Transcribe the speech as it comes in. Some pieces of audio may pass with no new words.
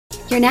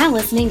You're now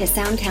listening to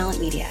Sound Talent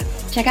Media.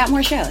 Check out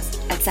more shows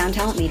at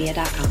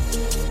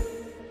soundtalentmedia.com.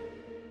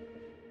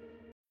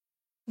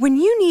 When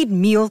you need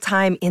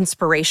mealtime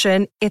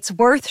inspiration, it's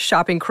worth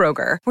shopping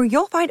Kroger, where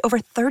you'll find over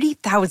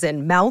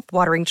 30,000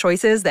 mouth-watering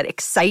choices that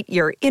excite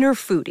your inner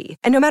foodie.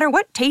 And no matter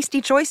what tasty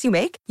choice you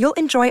make, you'll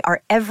enjoy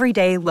our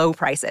everyday low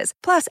prices,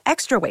 plus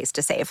extra ways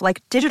to save,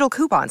 like digital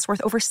coupons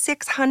worth over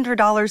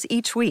 $600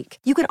 each week.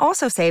 You can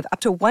also save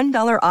up to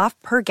 $1 off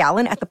per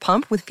gallon at the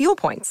pump with fuel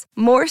points.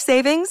 More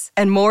savings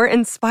and more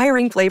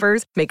inspiring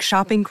flavors make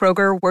shopping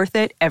Kroger worth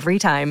it every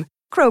time.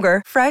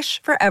 Kroger,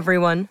 fresh for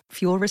everyone.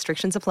 Fuel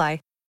restrictions apply.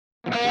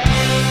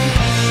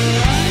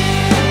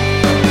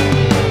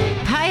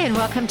 Hi, and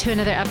welcome to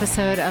another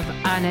episode of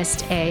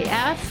Honest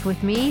AF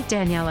with me,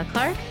 Daniela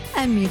Clark.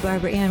 And me,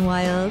 Barbara Ann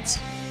Wild.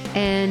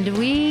 And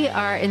we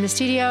are in the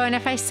studio, and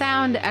if I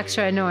sound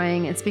extra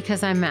annoying, it's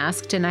because I'm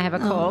masked and I have a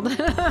cold.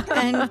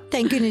 And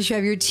thank goodness you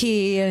have your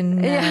tea.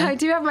 And yeah, I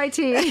do have my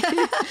tea.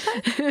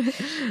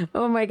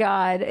 Oh my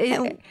God.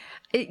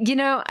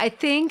 I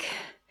think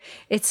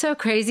it's so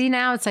crazy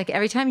now. It's like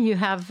every time you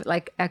have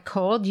like a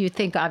cold, you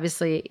think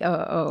obviously,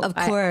 of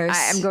course,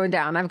 I'm going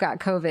down. I've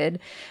got COVID.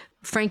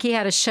 Frankie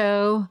had a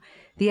show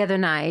the other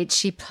night.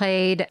 She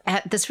played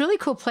at this really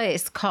cool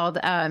place called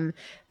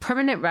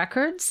Permanent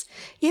Records.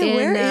 Yeah,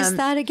 where is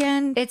that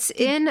again? It's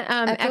in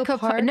Echo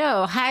Park.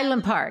 No,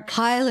 Highland Park.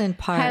 Highland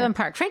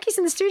Park. Frankie's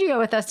in the studio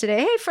with us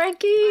today. Hey,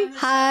 Frankie.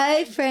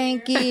 Hi,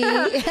 Frankie.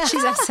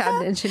 She's a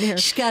sound engineer.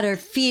 She's got her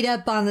feet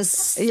up on the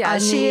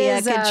she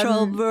is,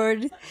 control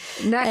board.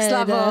 Next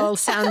level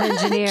sound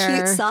engineer.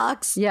 Cute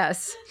socks.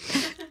 Yes.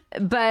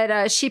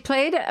 But she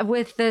played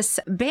with this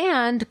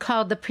band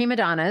called the Prima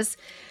Donnas.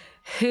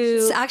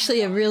 It's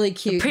actually a really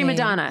cute Prima name.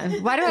 Donna.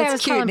 Why do I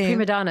always call them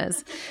Prima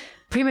Donnas?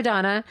 Prima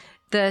Donna.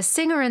 The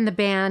singer in the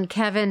band,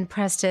 Kevin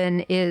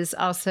Preston, is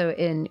also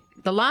in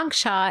The Long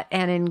Shot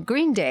and in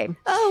Green Day.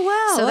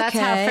 Oh, wow. So that's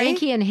how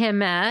Frankie and him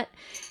met.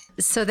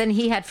 So then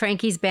he had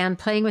Frankie's band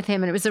playing with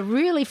him, and it was a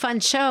really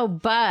fun show.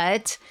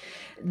 But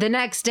the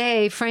next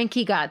day,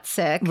 Frankie got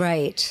sick.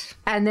 Right.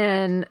 And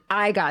then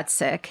I got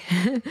sick.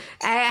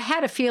 I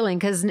had a feeling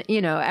because,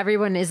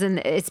 everyone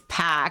it's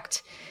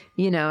packed.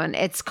 And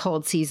it's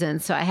cold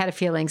season. So I had a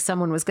feeling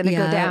someone was going to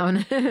go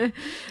down.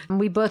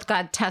 We both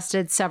got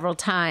tested several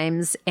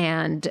times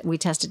and we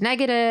tested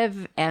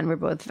negative and we're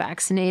both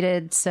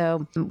vaccinated.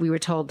 So we were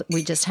told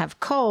we just have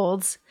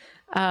colds.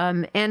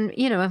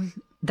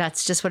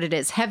 That's just what it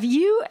is. Have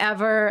you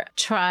ever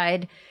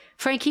tried,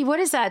 Frankie, what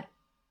is that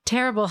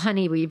terrible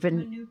honey we've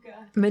been...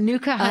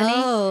 Manuka honey?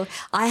 Oh,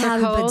 I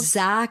haven't, but colds?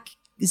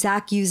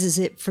 Zach uses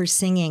it for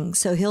singing.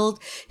 So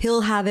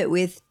he'll have it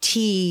with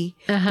tea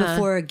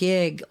before a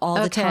gig all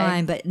the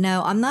time. But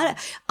no,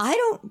 I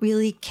don't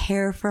really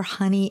care for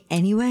honey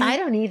anyway. I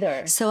don't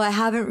either. So I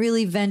haven't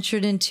really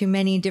ventured into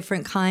many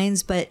different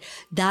kinds, but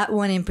that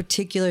one in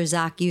particular,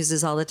 Zach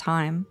uses all the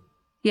time.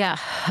 Yeah.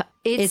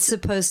 It's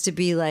supposed to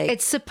be like...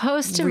 It's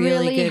supposed to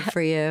really good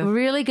for you.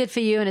 Really good for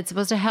you. And it's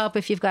supposed to help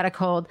if you've got a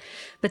cold.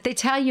 But they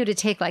tell you to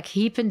take like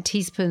heaping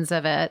teaspoons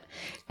of it.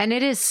 And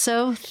it is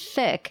so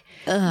thick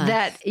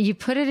that you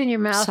put it in your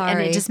mouth and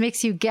it just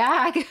makes you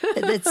gag.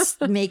 It's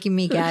making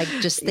me gag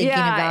just thinking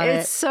about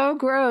it. It's so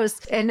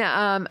gross. And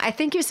I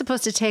think you're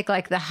supposed to take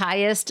like the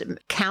highest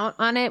count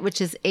on it,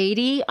 which is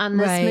 80 on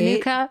this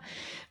Manuka.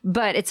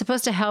 But it's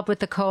supposed to help with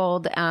the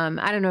cold.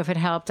 I don't know if it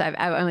helped.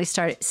 I only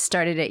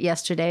started it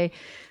yesterday.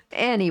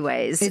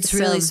 Anyways. It's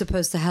really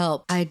supposed to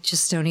help. I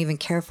just don't even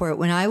care for it.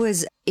 When I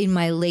was in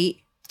my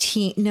late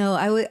teen,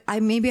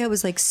 maybe I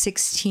was like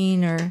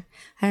 16 or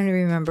I don't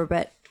remember,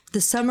 but the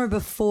summer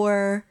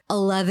before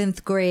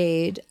 11th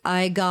grade,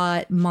 I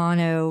got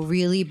mono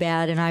really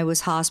bad and I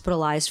was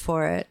hospitalized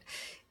for it.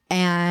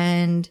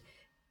 And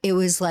it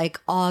was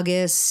like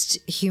August,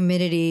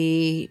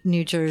 humidity,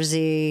 New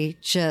Jersey,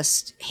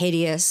 just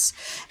hideous.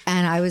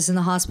 And I was in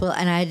the hospital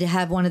and I had to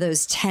have one of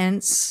those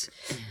tents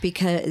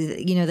because,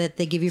 that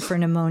they give you for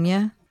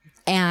pneumonia.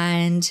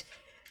 And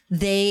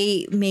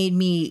they made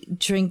me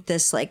drink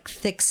this like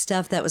thick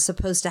stuff that was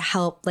supposed to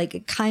help. Like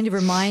it kind of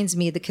reminds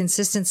me of the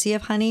consistency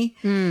of honey.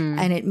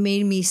 And it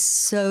made me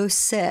so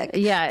sick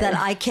that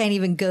I can't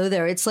even go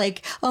there. It's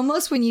like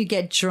almost when you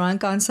get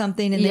drunk on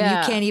something and then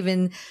you can't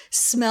even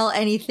smell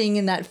anything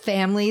in that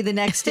family the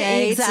next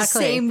day. Exactly. It's the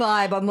same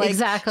vibe. I'm like,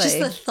 just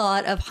the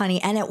thought of honey.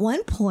 And at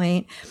one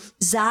point,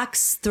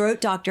 Zach's throat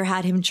doctor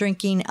had him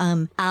drinking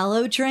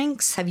aloe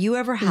drinks. Have you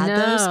ever had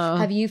those?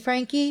 Have you,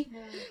 Frankie? No.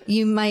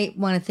 You might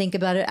want to think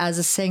about it as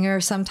a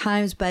singer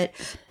sometimes, but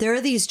there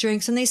are these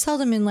drinks and they sell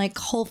them in like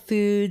Whole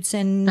Foods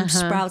and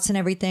Sprouts and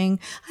everything.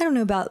 I don't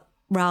know about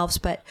Ralph's,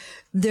 but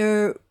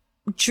they're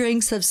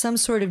drinks of some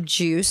sort of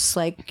juice,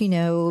 like,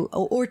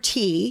 or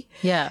tea.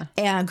 Yeah.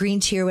 And green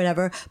tea or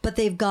whatever. But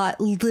they've got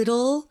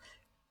little,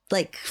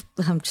 like,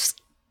 I'm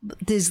just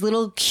these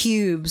little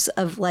cubes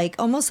of like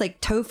almost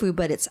like tofu,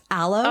 but it's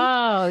aloe.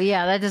 Oh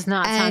yeah, that does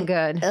not sound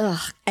good.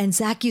 And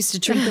Zach used to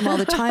drink them all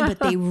the time, but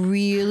they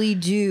really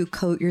do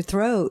coat your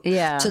throat.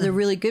 Yeah. So they're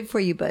really good for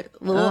you, but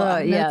no,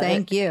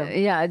 thank you.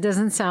 Yeah, it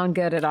doesn't sound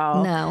good at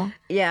all. No.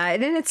 Yeah,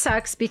 and then it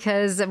sucks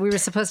because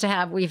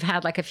we've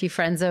had like a few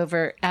friends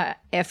over,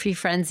 a few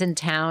friends in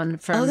town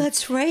from. Oh,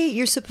 that's right.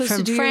 You're supposed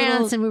to do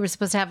France, and we were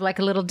supposed to have like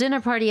a little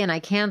dinner party, and I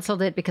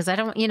canceled it because I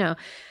don't,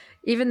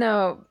 even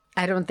though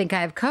I don't think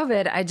I have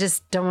COVID, I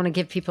just don't want to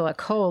give people a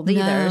cold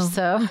either.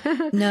 So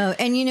no.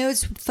 And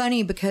it's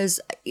funny because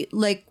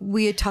like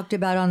we had talked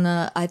about on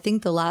I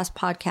think the last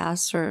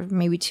podcast or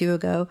maybe 2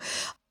 ago,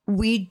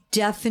 we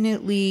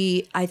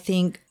definitely, I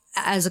think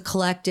as a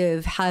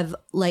collective have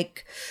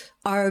like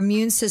our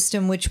immune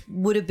system, which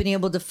would have been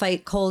able to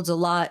fight colds a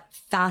lot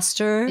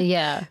faster.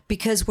 Yeah.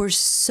 Because we're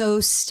so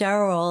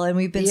sterile and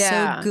we've been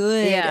so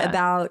good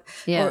about,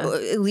 or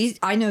at least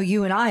I know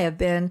you and I have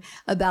been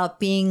about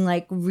being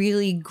like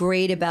really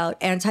great about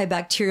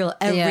antibacterial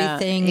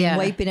everything and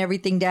wiping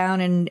everything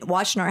down and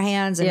washing our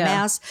hands and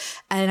masks.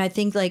 And I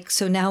think like,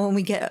 so now when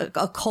we get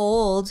a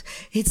cold,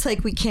 it's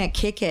like we can't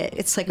kick it.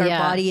 It's like our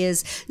body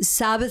is.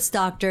 Sabbath's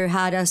doctor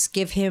had us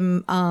give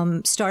him,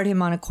 start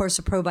him on a course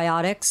of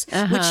probiotics,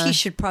 which he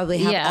should probably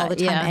have all the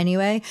time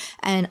anyway.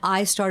 And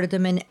I started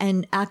them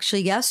and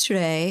actually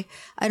yesterday,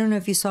 I don't know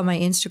if you saw my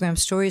Instagram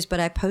stories,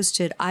 but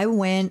I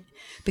went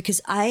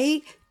because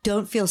I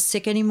don't feel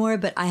sick anymore,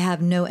 but I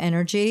have no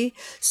energy.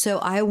 So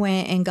I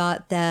went and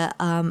got the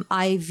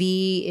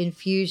IV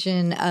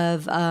infusion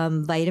of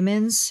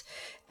vitamins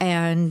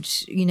and,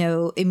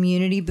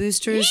 immunity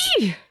boosters.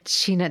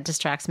 Sheena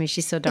distracts me.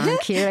 She's so darn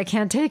cute. I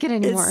can't take it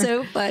anymore. It's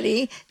so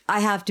funny. I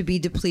have to be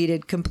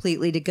depleted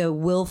completely to go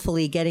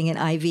willfully getting an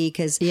IV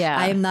because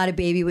I am not a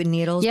baby with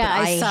needles. Yeah,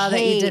 but I saw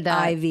that you did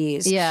that.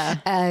 IVs. Yeah.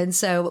 And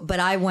so, but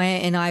I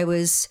went and I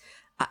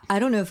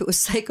don't know if it was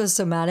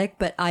psychosomatic,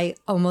 but I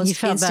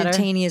almost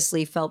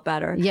instantaneously felt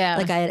better. Yeah.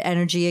 Like I had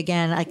energy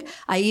again. Like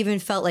I even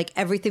felt like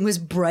everything was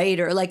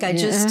brighter. Like I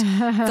just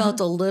felt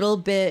a little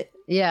bit.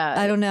 Yeah.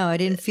 I don't know. I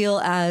didn't feel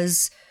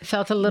as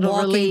felt a little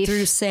walking relief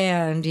through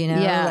sand,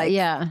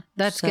 Yeah,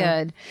 that's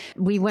good.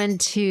 We went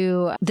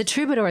to the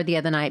Troubadour the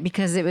other night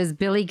because it was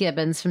Billy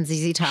Gibbons from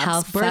ZZ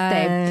Top's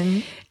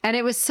birthday. Fun. And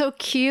it was so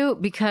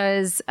cute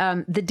because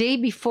the day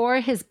before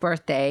his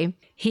birthday,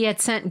 he had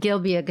sent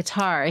Gilby a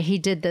guitar. He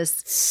did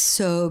this.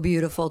 So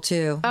beautiful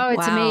too. Oh,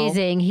 it's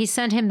amazing. He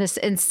sent him this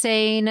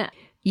insane,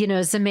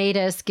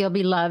 Zemaitis.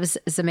 Gilby loves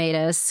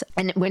Zemaitis.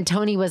 And when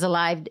Tony was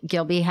alive,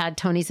 Gilby had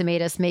Tony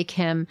Zemaitis make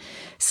him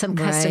some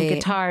custom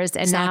guitars.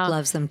 And Zach now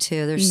loves them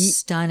too. They're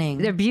stunning.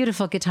 They're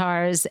beautiful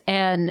guitars.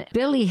 And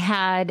Billy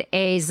had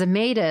a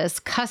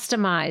Zemaitis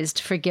customized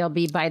for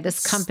Gilby by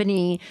this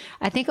company.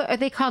 I think, are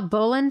they called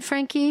Bolin,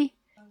 Frankie?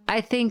 I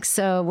think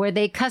so, where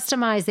they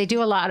customize, they do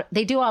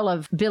all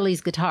of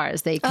Billy's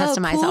guitars. They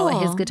customize all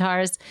of his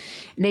guitars.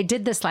 And they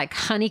did this like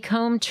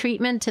honeycomb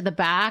treatment to the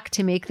back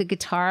to make the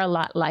guitar a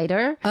lot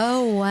lighter.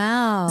 Oh,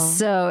 wow.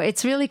 So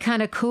it's really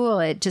kind of cool.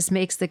 It just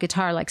makes the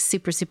guitar like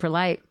super, super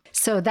light.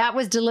 So that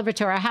was delivered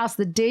to our house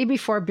the day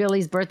before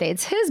Billy's birthday.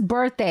 It's his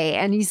birthday,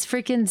 and he's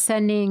freaking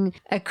sending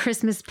a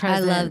Christmas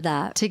present. I love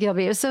that. To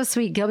Gilby. It was so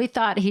sweet. Gilby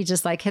thought he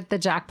just like hit the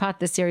jackpot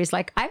this year. He's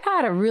like, I've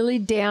had a really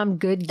damn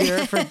good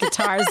year for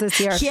guitars this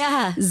year.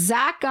 Yeah.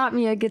 Zach got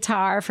me a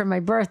guitar for my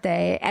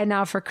birthday, and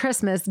now for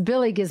Christmas,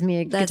 Billy gives me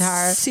a guitar.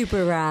 That's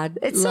super rad.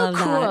 It's love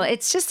so cool. That.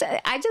 It's just,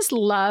 I just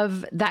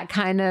love that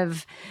kind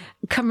of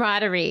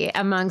camaraderie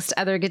amongst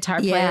other guitar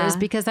players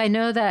because I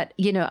know that,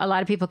 a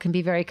lot of people can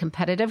be very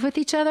competitive with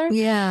each other.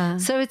 Yeah.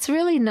 So it's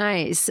really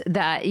nice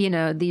that,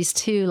 these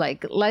two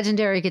like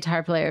legendary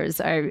guitar players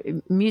are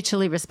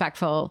mutually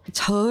respectful.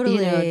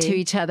 Totally. To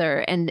each other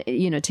and,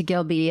 to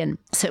Gilby. And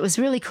so it was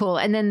really cool.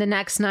 And then the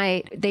next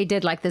night they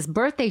did like this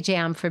birthday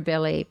jam for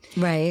Billy.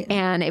 Right.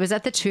 And it was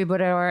at the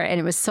Troubadour and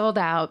it was sold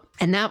out.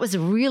 And that was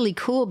really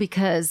cool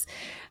because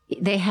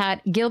they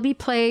had Gilby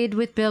played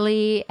with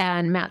Billy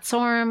and Matt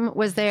Sorum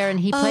was there and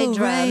he played drums.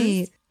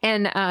 Right.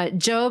 And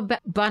Joe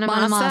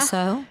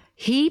Bonamassa,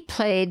 he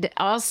played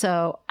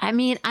also. I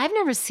mean, I've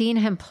never seen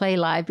him play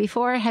live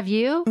before. Have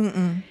you?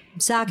 Mm-mm.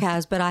 Zach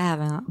has, but I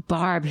haven't.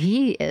 Barb,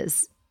 he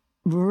is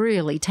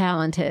really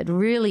talented,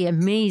 really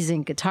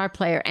amazing guitar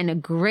player and a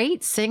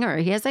great singer.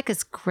 He has like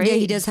this great voice. Yeah,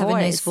 he does have a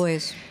nice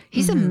voice.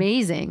 He's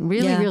amazing.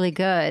 Really, really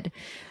good.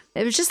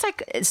 It was just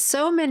like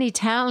so many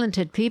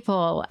talented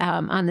people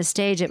on the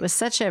stage. It was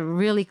such a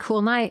really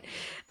cool night.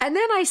 And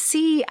then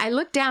I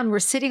look down, we're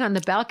sitting on the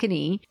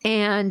balcony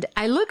and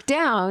I look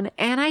down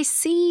and I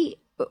see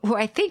who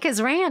I think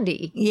is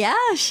Randy. Yeah,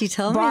 she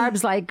told me.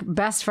 Barb's like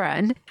best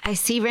friend. I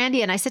see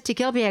Randy and I said to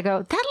Gilby, I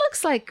go, that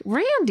looks like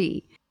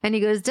Randy. And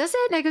he goes, does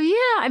it? And I go,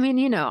 yeah. I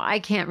mean, I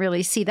can't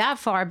really see that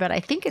far, but I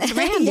think it's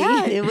Randy.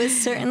 Yeah, it was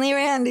certainly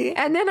Randy.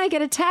 And then I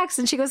get a text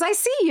and she goes, I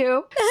see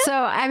you. So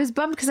I was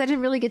bummed because I didn't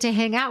really get to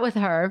hang out with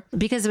her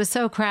because it was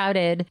so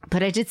crowded.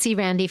 But I did see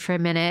Randy for a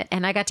minute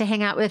and I got to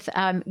hang out with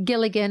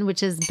Gilligan,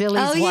 which is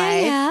Billy's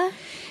wife. Yeah.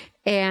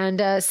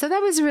 And so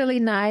that was really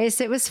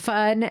nice. It was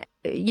fun.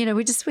 You know,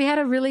 we had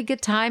a really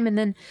good time. And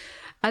then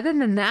other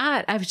than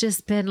that, I've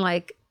just been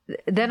like,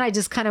 then I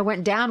just kind of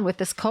went down with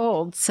this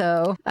cold.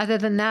 So other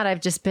than that,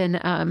 I've just been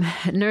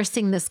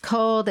nursing this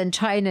cold and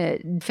trying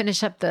to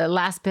finish up the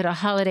last bit of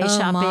holiday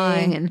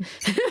shopping. And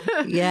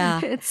yeah,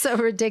 it's so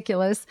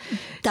ridiculous.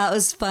 That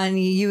was fun.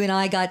 You and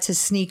I got to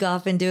sneak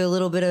off and do a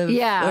little bit of,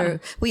 or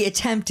we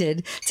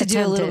attempted to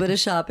do a little bit of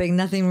shopping.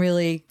 Nothing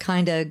really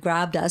kind of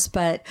grabbed us,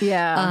 but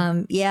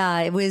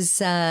it was.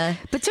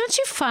 But don't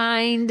you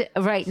find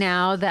right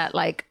now that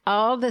like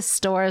all the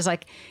stores,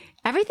 like,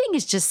 everything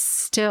is just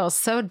still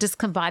so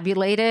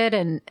discombobulated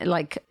and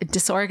like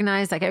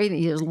disorganized, like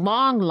everything, there's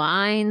long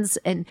lines.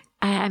 And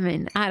I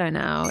mean, I don't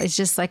know. It's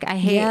just like, I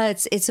hate. Yeah,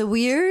 it's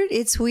weird.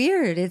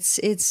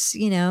 It's,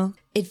 you know,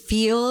 it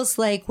feels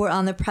like we're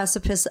on the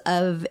precipice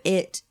of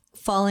it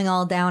falling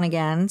all down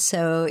again.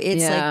 So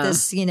it's like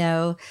this, you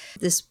know,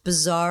 this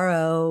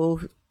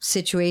bizarro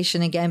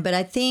situation again. But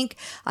I think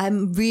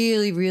I'm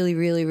really, really,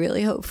 really,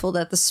 really hopeful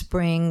that the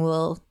spring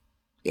will,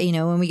 you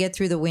know, when we get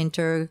through the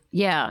winter.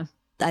 Yeah.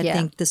 I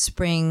think the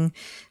spring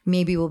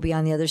maybe we'll be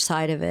on the other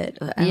side of it.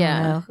 I don't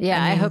know.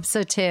 Yeah, I hope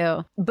so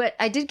too. But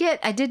I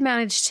did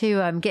manage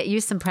to get you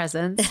some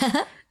presents.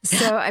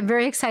 So I'm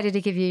very excited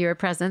to give you your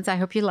presents. I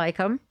hope you like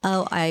them.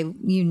 Oh, I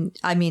mean,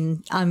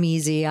 I'm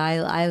easy.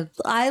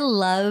 I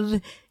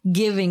love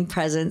giving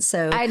presents.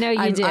 So I know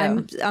you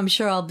do. I'm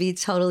sure I'll be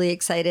totally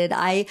excited.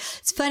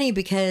 It's funny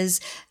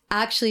because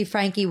actually,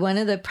 Frankie, one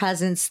of the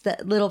presents,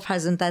 that little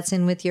present that's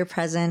in with your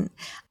present,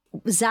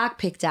 Zach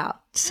picked out.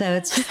 So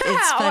it's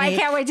funny. I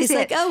can't wait to see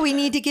it. Oh, we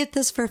need to get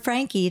this for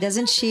Frankie.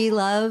 Doesn't she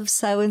love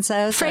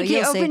so-and-so?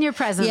 Frankie, open your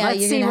present. Let's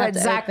see what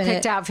Zach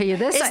picked out for you.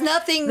 It's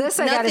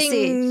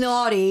nothing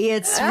naughty.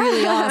 It's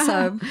really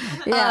awesome.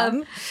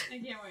 Yeah.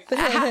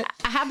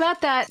 How about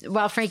that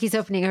while Frankie's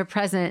opening her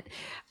present?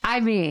 I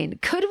mean,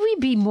 could we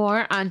be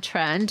more on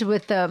trend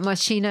with the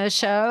Moschino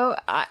show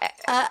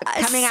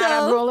coming out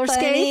on roller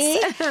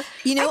skates?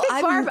 You know,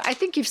 Barb, I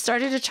think you've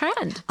started a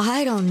trend.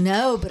 I don't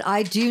know, but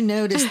I do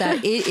notice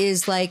that it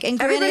is like,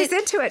 and everybody's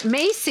into it.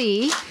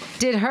 Macy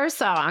did her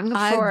song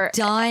for I'm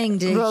dying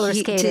to roller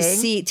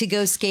skating. to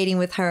go skating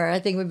with her. I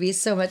think would be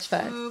so much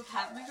fun. Ooh,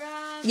 Pat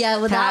McGrath. Yeah,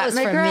 well, that was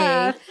for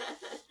me.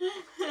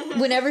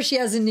 Whenever she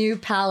has a new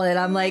palette,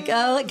 I'm like,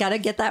 oh, I gotta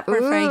get that for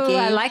Frankie.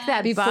 I like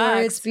that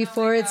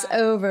before it's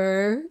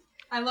over.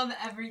 I love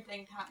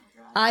everything Pat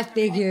McGrath. I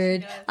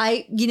figured.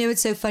 You know,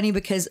 it's so funny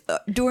because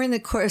during the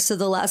course of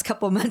the last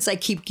couple of months, I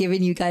keep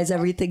giving you guys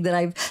everything that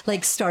I've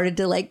like started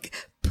to like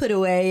put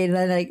away, and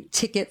then like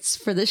tickets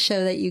for the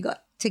show that you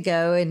got to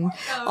go and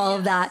all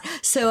of that.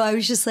 So I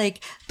was just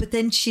like, but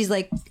then she's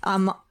like,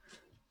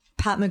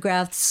 Pat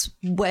McGrath's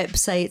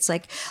website's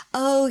like,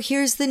 oh,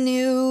 here's the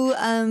new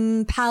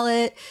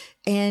palette,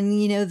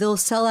 and you know they'll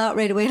sell out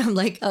right away. And I'm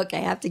like, okay,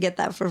 I have to get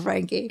that for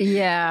Frankie.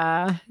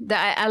 Yeah,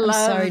 I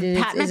love.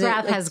 Pat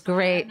McGrath has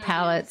great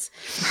palettes.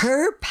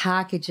 Her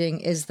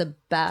packaging is the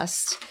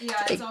best.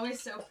 Yeah, it's always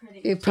so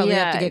pretty. You probably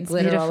have to get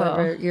glitter all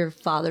over your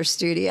father's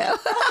studio.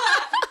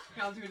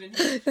 I'll do it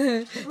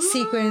in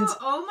Sequins.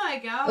 Oh my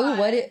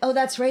god. Oh,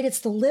 that's right. It's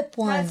the lip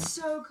one. That's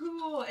so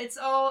cool. It's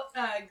all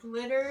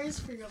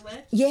glitters for your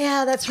lips.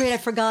 Yeah, that's right. I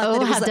forgot. Oh,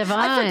 that it was how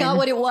divine. I forgot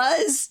what it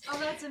was. Oh,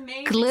 that's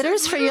amazing.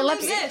 Glitters for your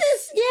lips. Yeah.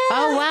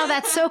 Oh wow,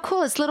 that's so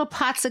cool. It's little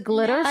pots of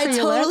glitter for your lips.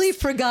 I totally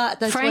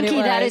forgot. That's Frankie, what it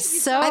was. that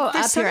is so up your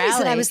alley. For some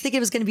reason, I was thinking it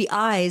was going to be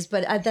eyes,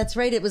 but that's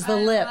right. It was the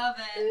lip. I love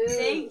it.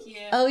 Thank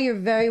you. Oh, you're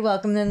very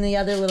welcome. Then the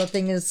other little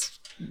thing is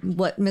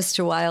what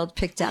Mr. Wild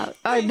picked out.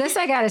 Oh, this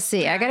I gotta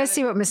see. I gotta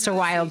see what Mr.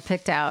 Wild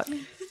picked out.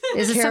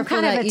 Is it some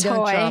kind of a you toy?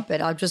 Don't drop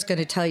it. I'm just going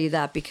to tell you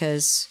that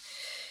because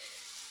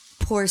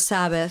poor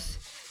Sabbath.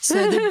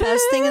 So the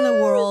best thing in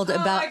the world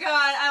about. Oh my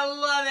god, I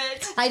love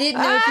it. I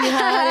didn't know if you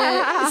had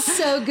it. It's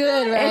so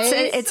good,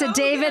 right? It's a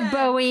David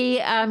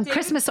Bowie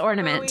Christmas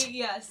ornament. Bowie,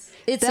 yes.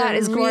 That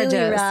is gorgeous.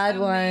 Really rad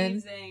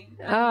Amazing.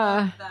 one. I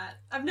love that.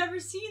 I've never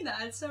seen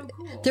that. It's so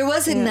cool. There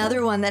was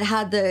another one that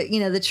had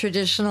the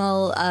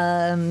traditional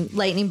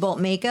lightning bolt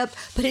makeup,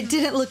 but it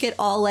didn't look at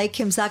all like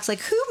Kim Zach's. Like,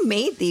 who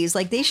made these?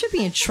 Like, they should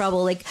be in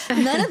trouble. Like,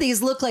 none of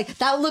these look like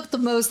that. Looked the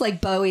most like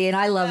Bowie, and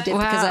I loved it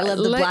because I love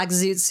the black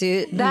zoot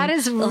suit. That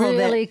is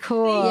really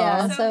cool.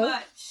 Yeah, so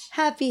much.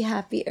 Happy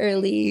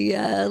early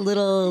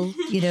little,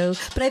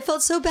 But I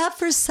felt so bad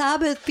for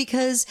Sabbath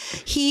because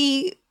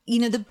he.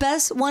 One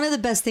of the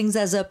best things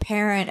as a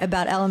parent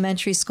about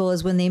elementary school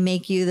is when they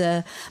make you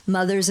the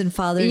Mother's and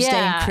Father's Day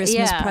and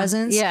Christmas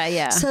presents.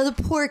 Yeah. So the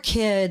poor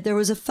kid, there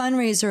was a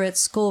fundraiser at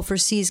school for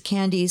See's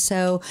Candy.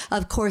 So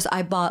of course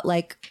I bought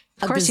like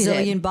a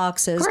gazillion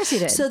boxes. Of course you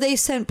did. So they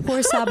sent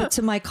poor Sabbath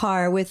to my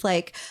car with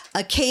like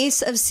a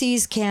case of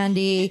See's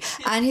Candy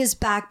and his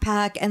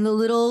backpack and the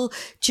little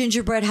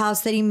gingerbread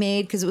house that he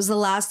made because it was the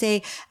last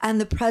day.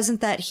 And the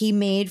present that he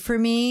made for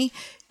me,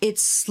 it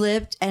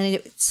slipped and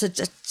it's a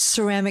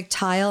ceramic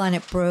tile and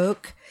it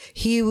broke.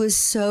 He was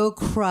so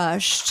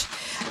crushed.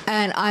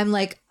 And I'm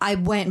like, I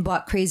went and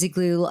bought crazy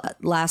glue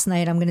last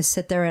night. I'm going to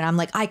sit there and I'm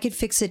like, I could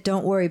fix it.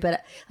 Don't worry.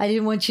 But I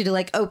didn't want you to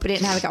like open it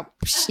and have it go,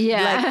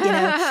 Yeah. like, you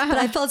know, but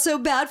I felt so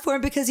bad for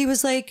him because he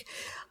was like,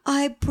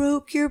 I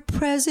broke your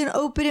present.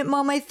 Open it,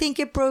 Mom. I think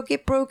it broke.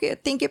 It broke. I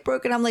think it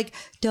broke. And I'm like,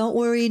 don't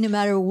worry. No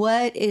matter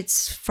what,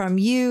 it's from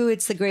you.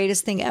 It's the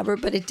greatest thing ever.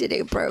 But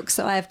it broke.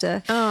 So I have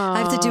to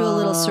do a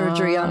little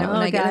surgery on it when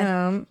I get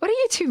home. What are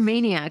you two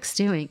maniacs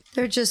doing?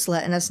 They're just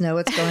letting us know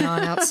what's going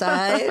on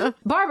outside.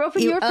 Barb,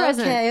 open your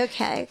present.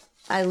 Okay.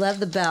 I love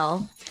the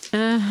bell.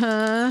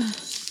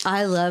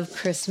 I love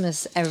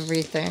Christmas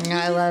everything.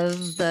 I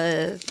love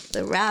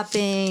the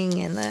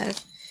wrapping and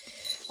the.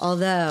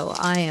 Although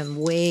I am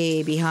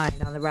way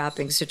behind on the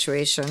wrapping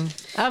situation.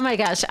 Oh my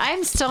gosh,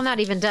 I'm still not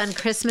even done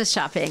Christmas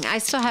shopping. I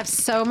still have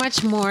so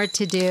much more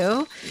to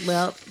do.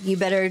 Well, you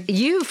better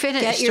You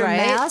finished, get your right?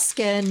 mask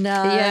and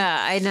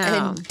Yeah, I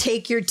know. and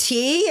take your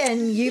tea,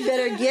 and you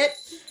better get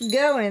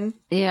going.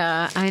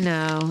 Yeah, I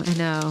know. I got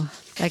to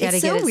It's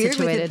get so it weird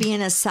situated. with it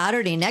being a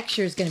Saturday. Next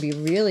year is going to be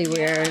really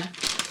weird.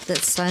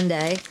 That's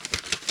Sunday.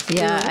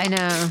 Yeah, I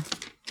know.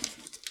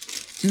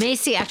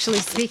 Macy, actually,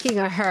 speaking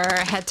of her,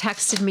 had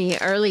texted me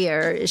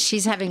earlier.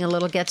 She's having a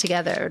little get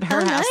together at her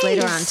house nice.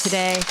 later on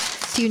today.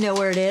 Do you know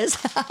where it is?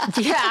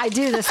 Yeah, I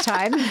do this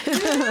time.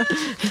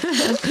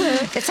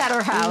 It's at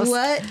her house.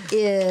 What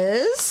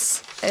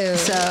is? Oh.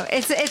 So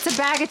it's a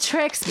bag of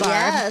tricks, Barb.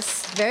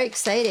 Yes, very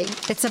exciting.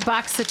 It's a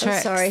box of Oh,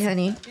 tricks. sorry,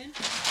 honey.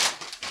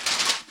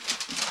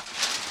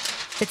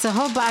 It's a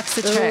whole box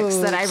of tricks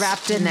that I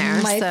wrapped in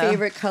there. My so.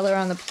 favorite color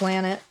on the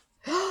planet.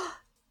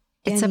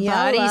 It's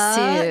Daniela, a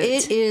bodysuit.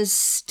 It is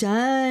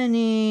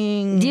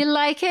stunning. Do you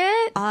like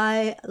it?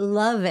 I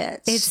love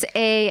it. It's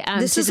a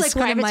This to is like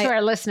one describe of it my- to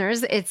our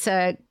listeners. It's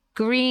a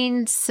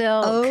green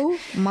silk oh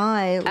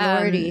my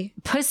lordy.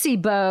 pussy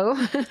bow.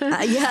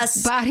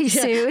 Yes.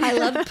 bodysuit. I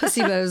love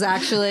pussy bows,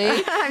 actually.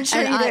 I'm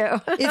sure And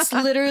you do. It's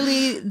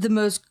literally the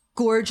most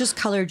gorgeous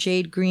color,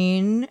 jade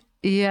green.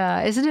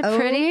 Yeah, isn't it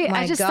pretty? my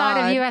I just thought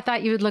of God. you. I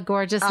thought you would look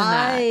gorgeous in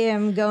I that.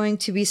 am going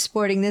to be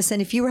sporting this.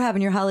 And if you were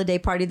having your holiday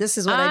party, this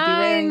is what I'd be I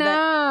wearing. But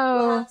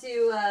know.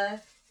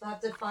 we'll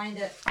have to find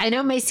it. I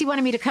know Macy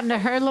wanted me to come to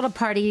her little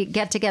party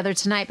get together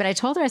tonight, but I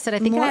told her, I said, I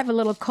think I have a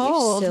little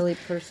cold. Silly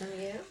person,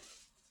 you.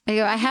 I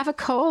go, I have a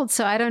cold,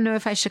 so I don't know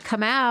if I should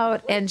come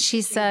out. And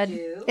she said,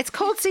 it's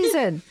cold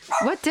season.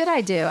 What did I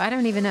do? I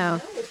don't even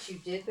know. What you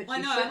did, but I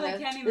know, I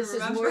can't even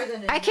remember. more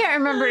than I can't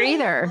remember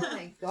either. Oh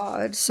my God.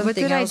 What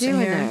Something did I else do in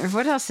here. there?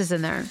 What else is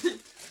in there?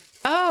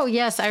 Oh,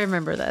 yes, I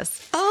remember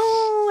this.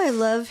 Oh, I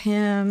love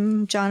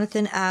him.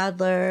 Jonathan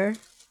Adler.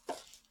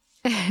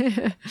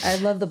 I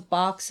love the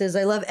boxes.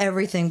 I love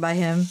everything by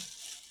him.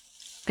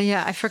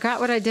 Yeah, I forgot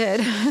what I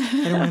did. I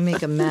don't want to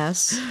make a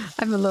mess.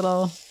 I'm a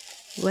little,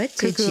 What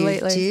did Cuckoo you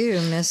lately. do,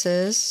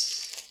 Mrs.?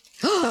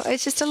 oh,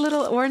 it's just a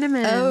little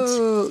ornament.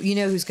 Oh, you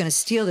know who's going to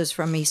steal this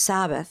from me?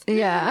 Sabbath.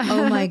 Yeah.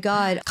 Oh my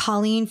God.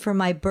 Colleen, for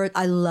my birth.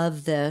 I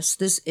love this.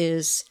 This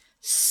is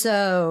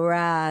so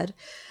rad.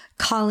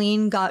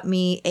 Colleen got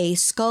me a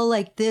skull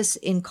like this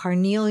in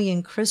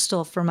carnelian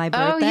crystal for my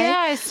birthday. Oh, yeah,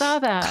 I saw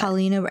that.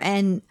 Colleen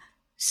and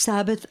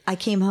Sabbath, I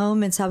came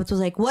home and Sabbath was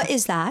like, what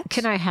is that?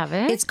 Can I have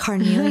it? It's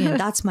carnelian.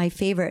 That's my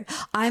favorite.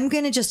 I'm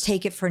going to just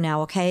take it for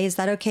now. Okay. Is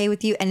that okay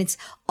with you? And it's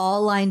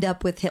all lined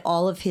up with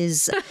all of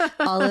his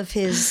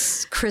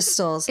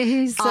crystals.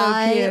 He's so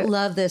I cute.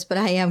 love this, but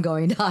I am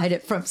going to hide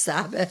it from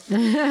Sabbath.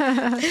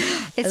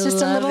 It's just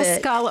a love little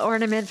it. skull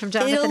ornament from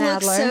Jonathan It'll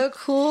look Adler. so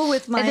cool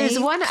with my and there's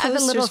one other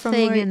posters little from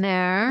thing Lori. in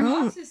there.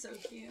 This is so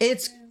cute.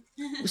 It's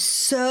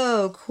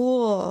so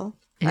cool.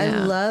 I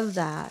Yeah. love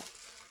that.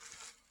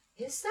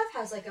 His stuff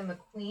has like a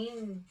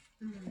McQueen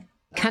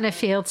Kind of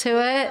feel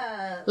to it.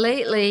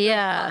 Lately,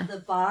 yeah. the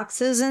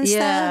boxes and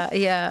Yeah, stuff.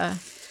 yeah.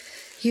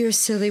 You're a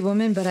silly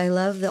woman, but I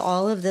love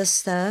all of this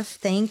stuff.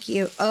 Thank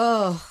you.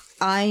 Oh,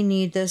 I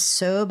need this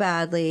so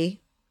badly.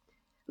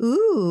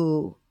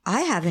 Ooh,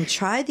 I haven't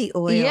tried the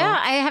oil. Yeah,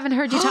 I haven't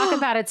heard you talk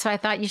about it, so I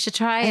thought you should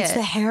try It's it.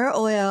 the hair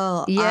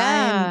oil.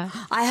 Yeah.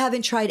 I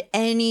haven't tried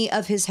any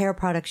of his hair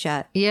products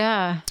yet.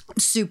 Yeah. I'm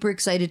super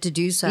excited to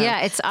do so.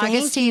 Yeah, it's Thank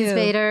Augustine you.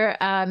 Bader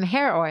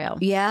hair oil.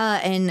 Yeah,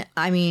 and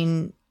I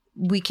mean,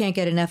 we can't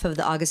get enough of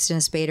the Augustin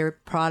Spader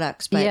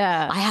products, but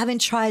Yeah. I haven't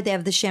tried. They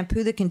have the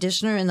shampoo, the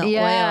conditioner, and the oil.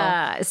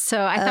 Yeah.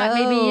 So I thought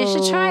maybe you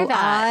should try Oh,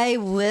 that. I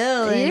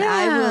will, and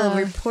I Yeah. will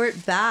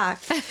report back.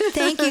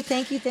 Thank you,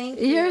 thank you, thank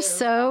you. You're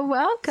so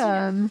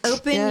welcome.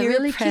 Open Yeah, your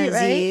really cute,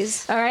 right?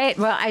 prezzies. All right.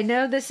 Well, I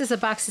know this is a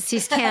box of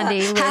See's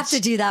candy. Which, Have to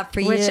do that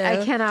for which you.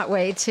 I cannot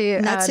wait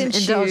to Nuts and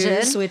indulge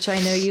shoes, in. which I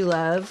know you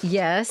love.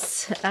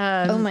 Yes.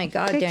 Oh my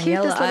God, look how cute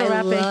Daniela, this little I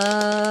wrapping.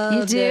 love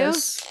You do?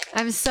 this.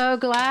 I'm so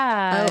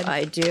glad. Oh,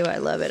 I do. I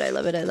love it. I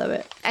love it. I love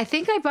it. I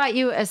think I bought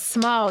you a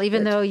small,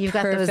 even though you've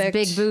got those Perfect.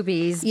 big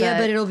boobies. Yeah,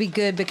 but it'll be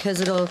good because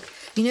it'll,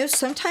 you know,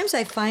 sometimes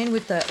I find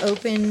with the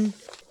open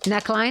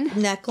neckline.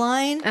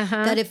 neckline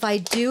that if I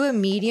do a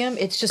medium,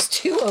 it's just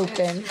too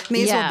open.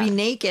 May as Yeah. well be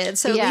naked.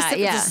 So at Yeah, least if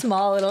yeah. it's a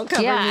small, it'll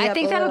cover Yeah, me I up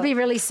think a that'll little. be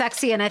really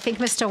sexy, and I think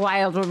Mr.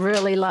 Wilde will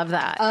really love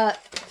that.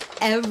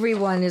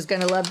 everyone is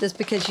going to love this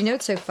because you know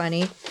it's so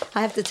funny.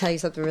 I have to tell you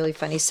something really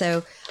funny.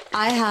 So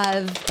I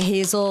have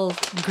hazel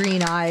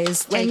green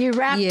eyes. Like and you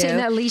wrapped in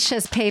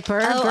Alicia's paper,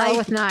 Girl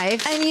with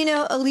Knife. And you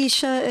know,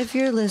 Alicia, if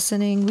you're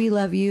listening, we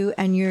love you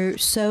and you're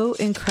so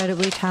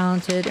incredibly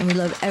talented and we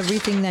love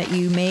everything that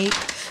you make.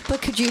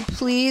 But could you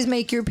please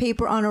make your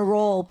paper on a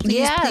roll? Please,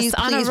 yes, please,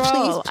 on please, a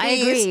roll.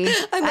 please,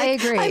 please. I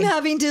agree. I'm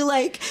having to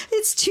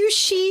it's 2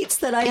 sheets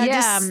that I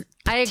had to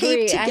I agree.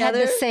 tape together. I had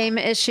the same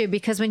issue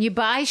because when you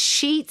buy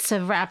sheets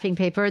of wrapping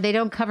paper, they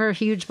don't cover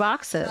huge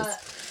boxes.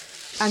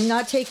 I'm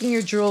not taking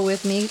your drool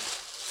with me,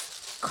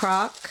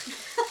 Croc.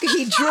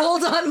 He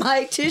drooled on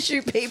my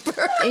tissue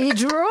paper. He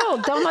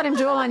drooled. Don't let him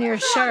drool on your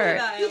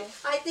shirt.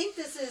 I think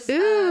this is...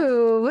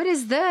 Ooh, what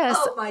is this?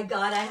 Oh my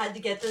God, I had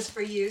to get this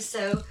for you.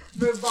 So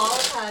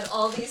Revolve had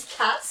all these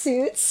cat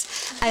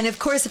suits. And of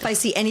course, if I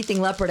see anything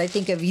leopard, I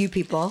think of you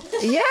people.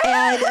 Yeah.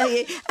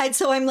 And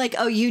so I'm like,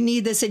 oh, you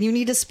need this and you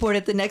need to sport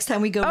it the next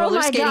time we go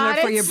roller skating or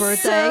for your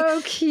birthday.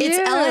 So cute. It's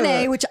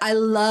LNA, which I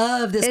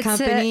love this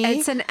company.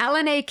 It's an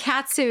LNA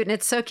cat suit and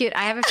it's so cute.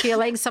 I have a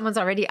feeling someone's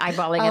already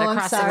eyeballing it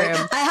across the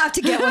room. I have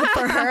to get one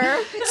for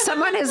her.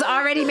 Someone is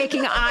already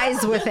making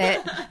eyes with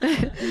it.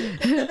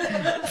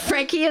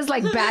 Frankie is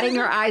like batting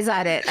her eyes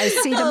at it. I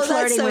see them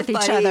flirting with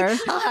each other.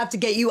 I'll have to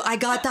get you. I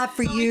got that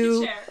for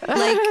you.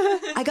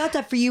 I got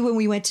that for you when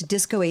we went to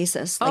Disco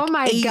Oasis. Oh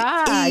my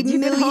God.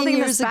 You've been holding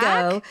years this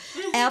back? ago.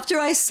 After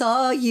I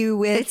saw you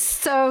with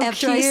I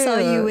saw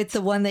you with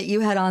the one that you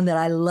had on that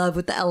I love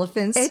with the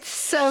elephants. It's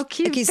so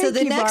cute. Okay, so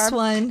the next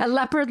one. A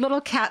leopard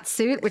little cat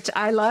suit, which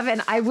I love.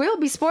 And I will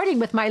be sporting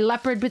with my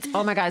leopard boots.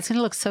 Oh my God, it's going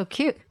to look so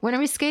cute. When are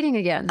we skating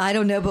again? I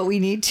don't know, but we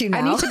need to now.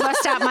 I need to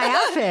bust out my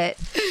outfit.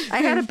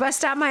 I got to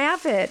bust out my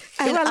outfit.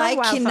 And I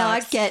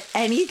cannot get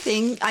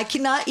anything. I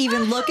cannot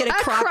even look at a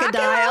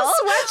crocodile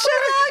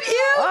sweatshirt without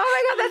you. Oh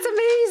my God, that's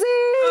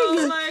amazing.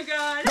 Oh my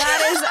God. That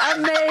is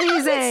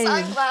amazing.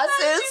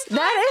 Sunglasses.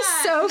 That is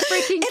so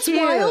freaking It's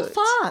cute. Wild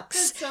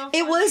Fox. That's so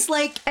It was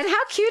like... And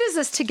how cute is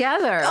this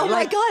together? Oh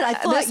my God. I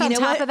thought, this on you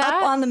know top what? of that?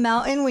 Up on the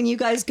mountain when you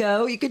guys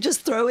go, you could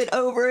just throw it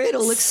over.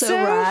 It'll look so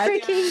rad.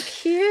 freaking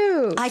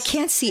cute. I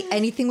can't see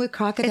anything with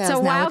crocodiles It's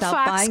a now Wild without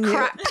Fox buying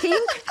you.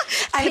 pink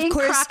of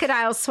course,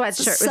 crocodile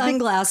sweatshirt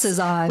sunglasses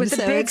on with a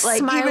so big it's like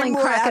smiling even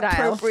more crocodile.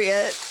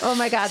 appropriate. Oh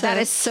my God, that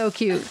is so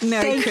cute.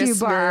 Merry Thank Christmas.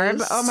 you,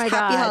 Barb. Oh my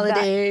God. Happy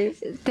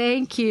holidays.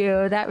 Thank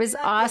you. That was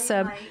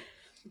awesome.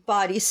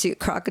 Bodysuit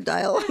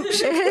crocodile.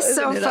 It is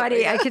so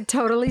funny. I could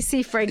totally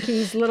see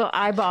Frankie's little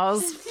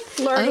eyeballs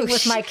flirting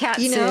with my cat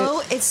suit. You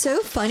know, it's so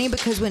funny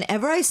because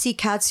whenever I see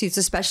cat suits,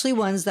 especially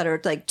ones that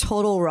are like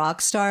total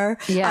rock star,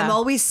 I'm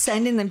always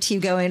sending them to you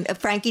going,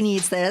 Frankie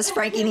needs this.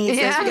 Frankie needs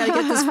this. We got to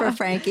get this for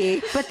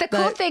Frankie. But the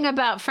cool thing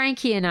about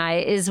Frankie and I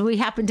is we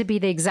happen to be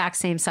the exact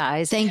same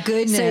size. Thank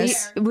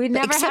goodness. So we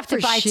never have to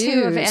buy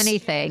two of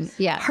anything.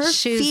 Yeah. Her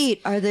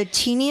feet are the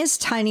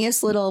teeniest,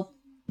 tiniest little...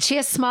 She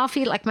has small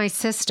feet like my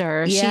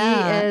sister. Yeah. She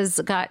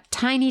has got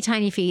tiny,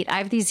 tiny feet. I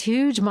have these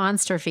huge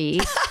monster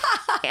feet.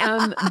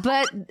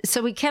 But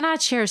so we cannot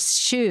share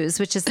shoes,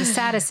 which is the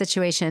saddest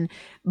situation.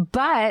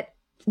 But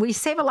we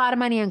save a lot of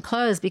money on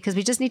clothes because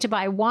we just need to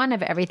buy one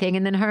of everything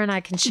and then her and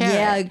I can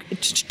share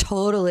it.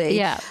 Totally.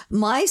 Yeah.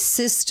 My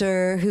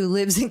sister who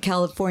lives in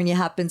California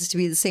happens to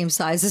be the same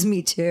size as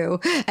me too.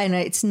 And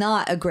it's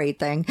not a great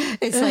thing.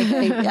 It's like,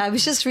 I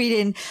was just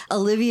reading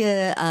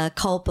Olivia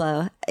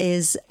Culpa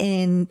is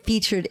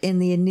featured in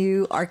the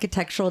new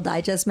Architectural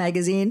Digest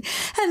magazine.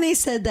 And they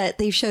said that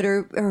they showed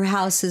her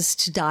houses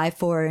to die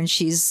for. And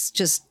she's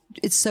just,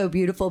 it's so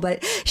beautiful,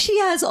 but she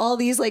has all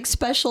these like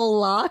special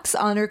locks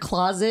on her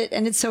closet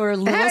and it's so her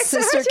little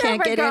sister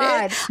can't get in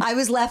it. I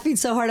was laughing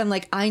so hard. I'm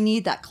like, I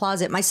need that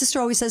closet. My sister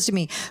always says to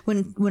me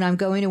when I'm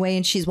going away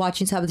and she's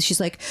watching Sabbath, she's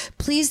like,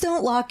 please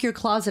don't lock your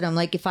closet. I'm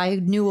like, if I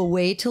knew a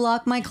way to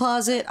lock my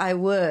closet, I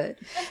would.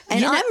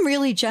 And I'm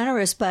really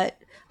generous, but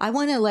I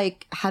want to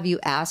like have you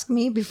ask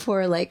me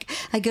before like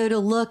I go to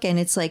look and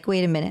it's like,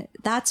 wait a minute,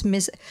 that's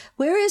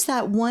where is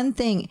that one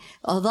thing?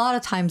 A lot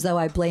of times though,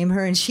 I blame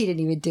her and she didn't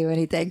even do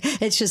anything.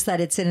 It's just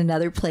that it's in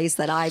another place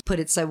that I put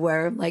it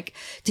somewhere. I'm like,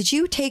 did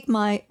you take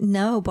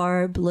no,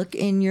 Barb, look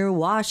in your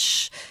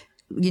wash,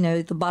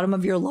 the bottom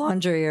of your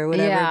laundry or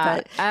whatever.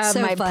 Yeah. But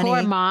so my funny.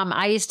 poor mom,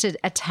 I used to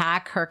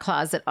attack her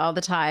closet all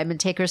the time and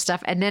take her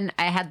stuff. And then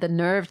I had the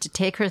nerve to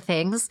take her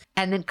things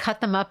and then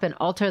cut them up and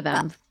alter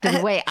them the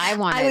way I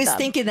wanted them. I was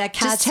thinking that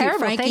cat suit, terrible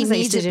Frankie things I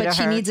needs used to it, do but to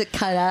she her. needs it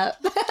cut up.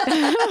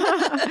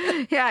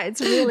 Yeah,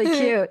 it's really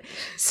cute.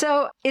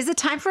 So is it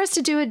time for us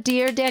to do a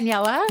Dear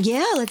Daniela?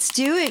 Yeah, let's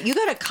do it. You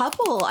got a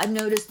couple. I've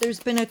noticed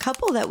there's been a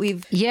couple that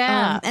we've...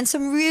 Yeah. And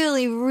some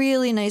really,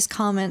 really nice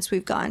comments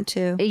we've gotten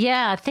to.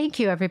 Yeah, thank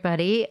you,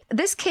 everybody.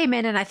 This came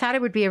in and I thought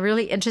it would be a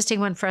really interesting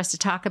one for us to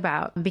talk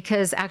about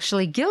because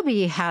actually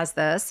Gilby has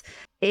this.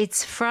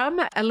 It's from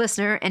a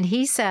listener and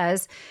he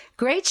says,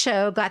 great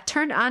show, got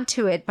turned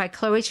onto it by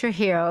Chloe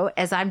Trujillo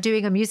as I'm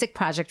doing a music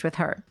project with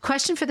her.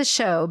 Question for the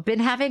show, been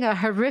having a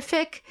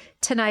horrific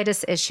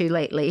tinnitus issue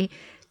lately.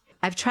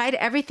 I've tried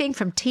everything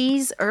from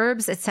teas,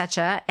 herbs,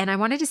 etc. And I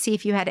wanted to see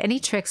if you had any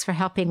tricks for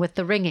helping with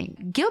the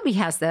ringing. Gilby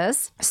has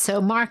this.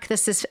 So Mark,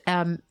 this is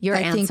your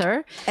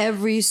answer.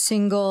 Every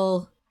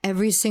single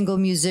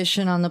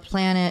musician on the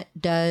planet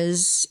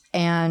does,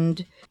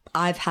 and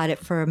I've had it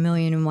for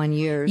 1,000,001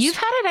 years. You've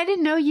had it? I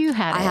didn't know you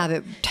had it. I have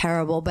it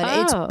terrible, but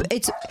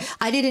it's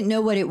I didn't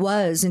know what it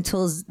was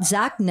until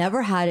Zach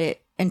never had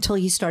it until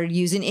he started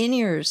using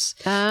in-ears.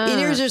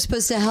 In-ears are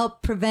supposed to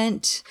help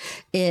prevent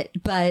it,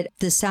 but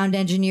the sound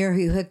engineer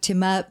who hooked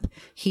him up,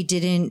 he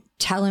didn't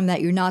tell him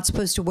that you're not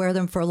supposed to wear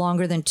them for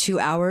longer than 2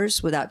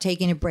 hours without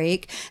taking a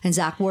break. And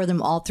Zach wore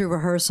them all through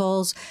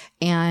rehearsals,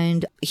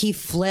 and he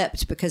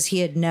flipped because he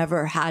had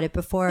never had it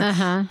before.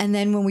 And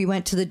then when we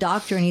went to the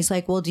doctor and he's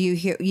like, well, do you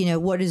hear,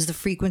 what is the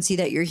frequency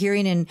that you're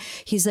hearing? And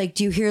he's like,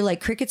 do you hear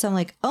like crickets? I'm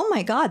like, oh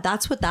my God,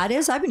 that's what that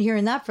is. I've been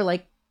hearing that for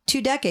like 2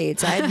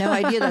 decades. I had no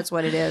idea that's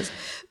what it is.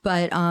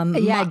 But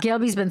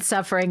Gilby's been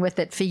suffering with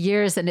it for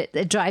years, and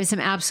it drives him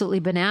absolutely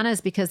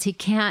bananas because he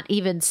can't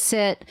even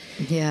sit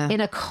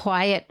in a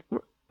quiet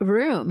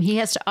room. He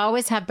has to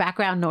always have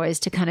background noise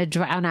to kind of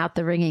drown out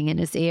the ringing in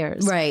his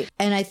ears. Right.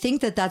 And I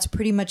think that that's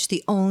pretty much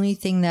the only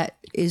thing that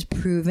is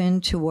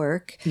proven to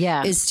work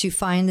is to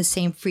find the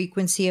same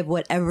frequency of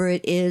whatever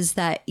it is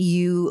that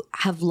you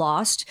have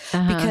lost,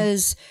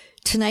 because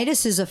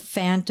tinnitus is a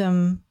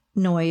phantom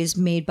noise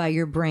made by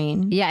your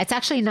brain. Yeah, it's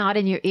actually not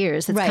in your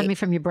ears. It's coming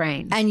from your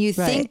brain. And you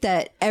think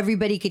that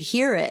everybody could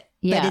hear it,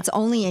 but it's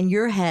only in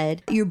your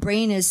head. Your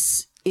brain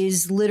is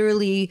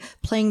literally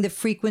playing the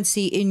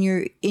frequency in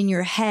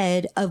your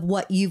head of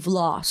what you've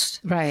lost.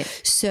 Right.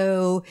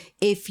 So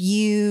if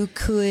you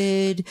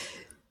could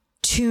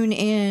tune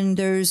in,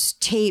 there's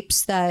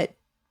tapes that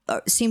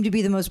seem to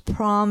be the most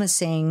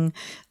promising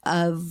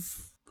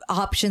of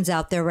options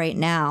out there right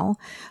now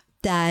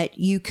that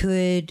you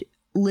could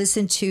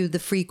listen to the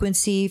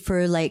frequency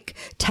for like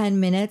 10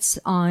 minutes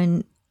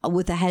on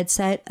with a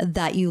headset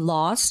that you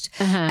lost.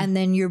 And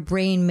then your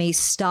brain may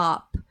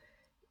stop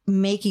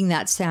making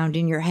that sound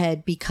in your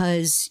head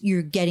because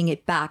you're getting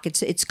it back.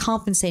 It's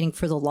compensating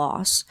for the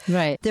loss.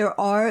 Right. There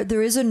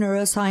is a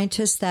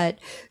neuroscientist that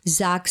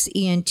Zach's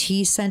ENT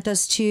sent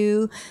us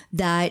to,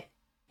 that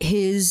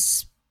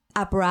his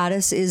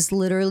apparatus is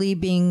literally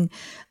being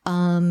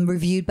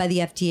reviewed by the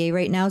FDA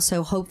right now.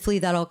 So hopefully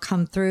that'll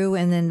come through.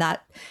 And then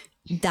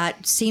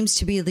that seems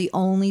to be the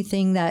only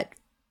thing that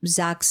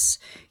Zach's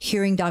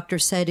hearing doctor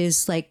said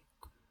is like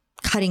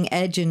cutting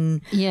edge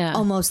and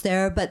almost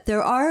there. But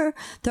there are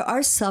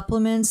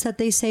supplements that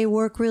they say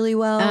work really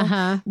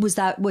well. Was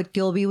that what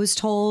Gilby was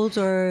told?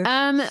 Or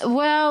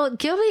well,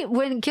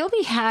 when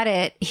Gilby had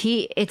it,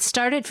 it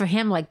started for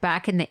him like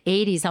back in the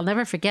 80s. I'll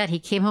never forget. He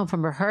came home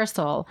from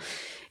rehearsal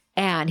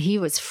and he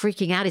was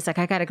freaking out. He's like,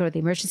 I got to go to the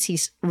emergency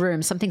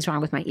room. Something's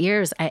wrong with my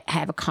ears. I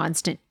have a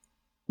constant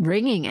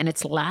ringing and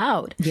it's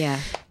loud. Yeah.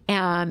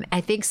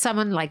 I think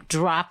someone like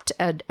dropped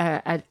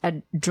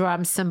a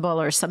drum cymbal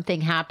or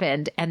something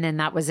happened, and then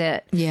that was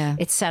it. Yeah.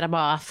 It set him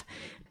off.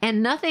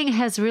 And nothing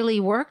has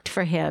really worked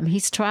for him.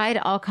 He's tried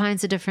all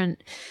kinds of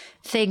different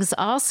things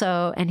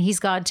also, and he's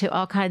gone to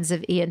all kinds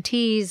of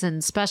ENTs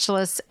and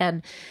specialists,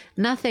 and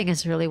nothing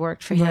has really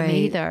worked for him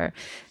either.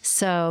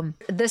 So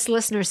this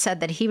listener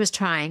said that he was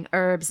trying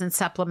herbs and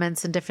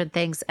supplements and different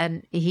things,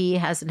 and he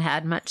hasn't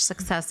had much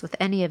success with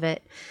any of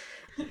it.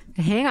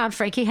 Hang on,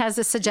 Frankie has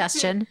a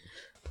suggestion.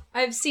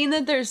 I've seen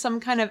that there's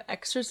some kind of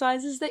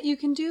exercises that you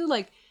can do,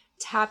 like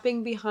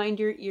tapping behind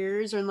your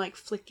ears or like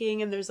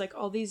flicking, and there's like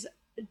all these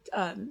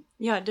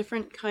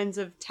different kinds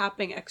of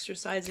tapping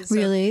exercises. So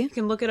really? You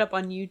can look it up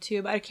on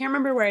YouTube. I can't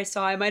remember where I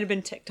saw it. It might have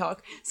been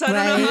TikTok. So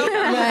I don't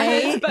know how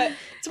it is, but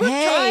it's worth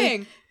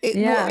trying.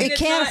 It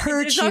can't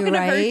hurt you, it's not gonna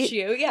right? hurt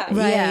you. Yeah.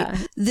 Right. Yeah.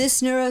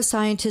 This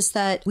neuroscientist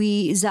that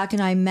Zach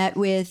and I met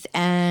with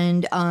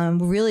and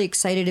we're really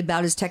excited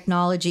about his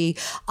technology.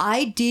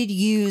 I did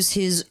use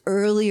his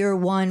earlier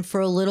one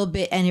for a little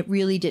bit and it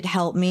really did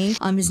help me.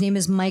 His name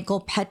is Michael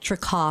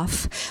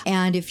Petrikoff.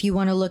 And if you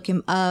want to look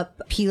him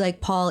up, P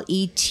like Paul,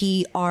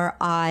 ETRICOFF.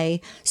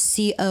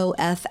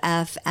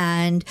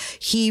 And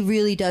he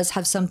really does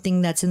have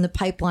something that's in the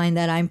pipeline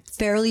that I'm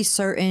fairly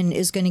certain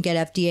is going to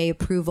get FDA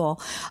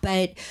approval.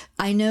 But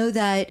I know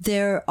that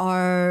there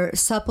are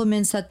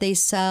supplements that they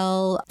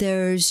sell.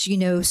 There's,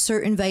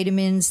 certain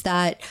vitamins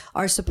that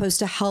are supposed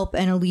to help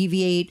and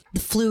alleviate the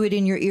fluid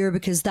in your ear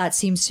because that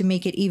seems to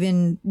make it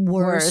even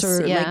worse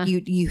or like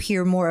you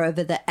hear more of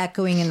the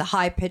echoing and the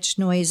high pitched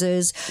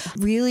noises.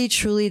 Really,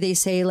 truly, they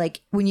say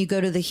like when you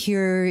go to the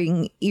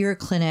hearing ear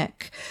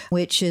clinic,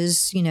 which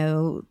is,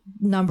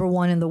 number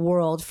one in the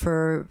world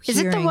for hearing.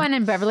 Is it the one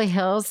in Beverly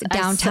Hills?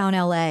 Downtown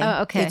LA.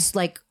 Oh, okay. It's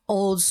like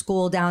old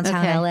school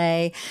downtown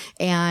LA,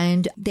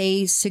 and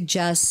they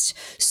suggest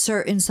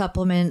certain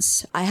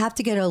supplements. I have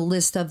to get a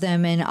list of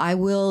them and I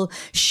will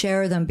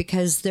share them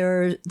because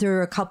there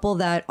are a couple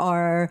that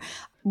are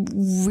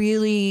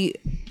really,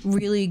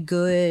 really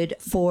good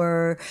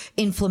for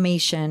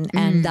inflammation.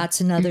 And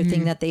that's another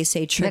thing that they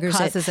say triggers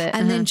that causes it.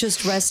 And then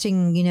just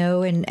resting,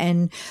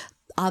 and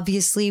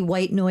obviously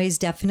white noise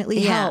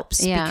definitely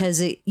helps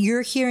because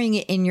you're hearing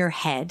it in your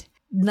head.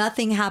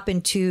 nothing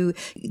happened to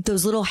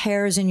those little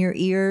hairs in your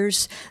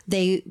ears.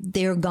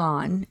 They're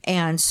gone.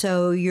 And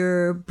so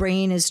your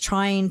brain is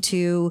trying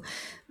to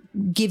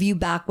give you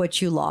back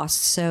what you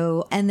lost.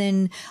 So, and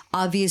then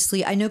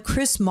obviously I know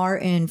Chris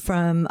Martin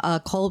from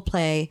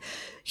Coldplay,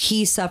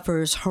 he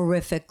suffers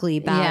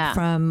horrifically bad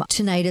from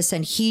tinnitus,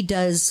 and he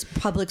does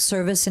public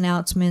service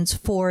announcements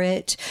for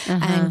it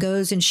and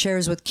goes and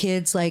shares with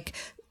kids like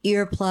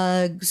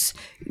earplugs,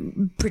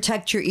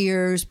 protect your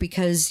ears,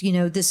 because, you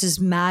know, this is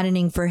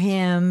maddening for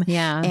him.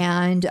 Yeah.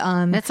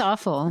 And, that's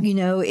awful. You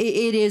know,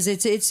 it is,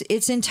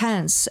 it's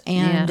intense.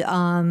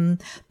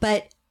 And,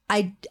 but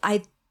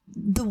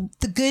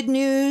the good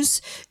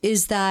news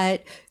is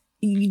that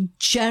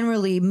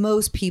generally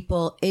most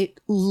people, it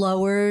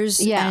lowers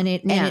and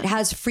it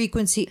has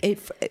frequency.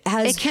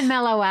 It can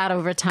mellow out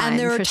over time. And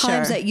there are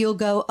times sure. that you'll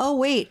go, oh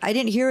wait, I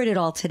didn't hear it at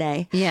all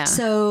today. Yeah.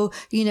 So,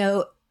 you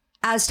know,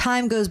 as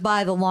time goes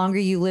by, the longer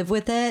you live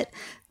with it,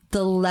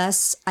 the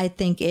less I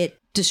think it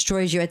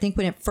destroys you. I think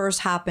when it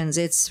first happens,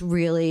 it's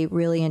really,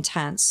 really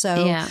intense.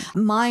 So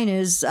mine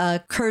is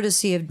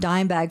courtesy of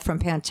Dimebag from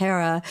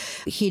Pantera.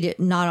 He did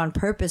not on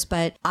purpose,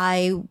 but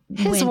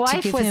his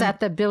wife was at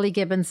the Billy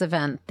Gibbons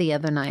event the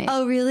other night.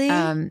 Oh, really?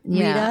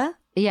 Rita?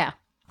 Yeah.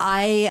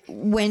 I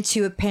went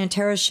to a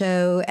Pantera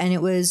show, and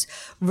it was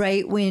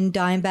right when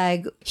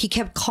Dimebag, he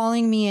kept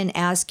calling me and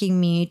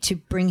asking me to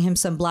bring him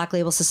some Black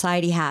Label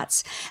Society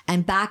hats.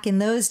 And back in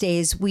those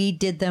days, we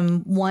did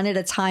them one at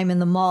a time in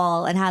the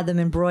mall and had them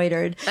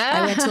embroidered.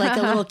 I went to like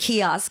a little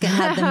kiosk and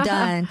had them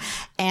done.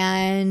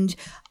 And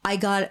I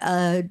got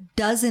a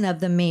dozen of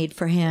them made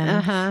for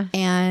him.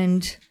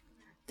 And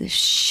the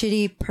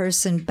shitty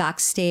person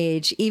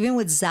backstage, even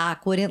with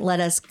Zach, wouldn't let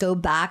us go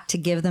back to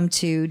give them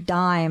to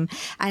Dime.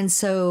 And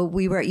so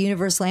we were at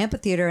Universal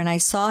Amphitheater, and I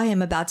saw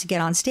him about to get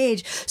on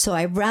stage. So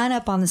I ran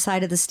up on the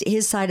side of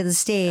his side of the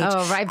stage.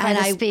 Oh, right by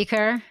the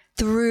speaker.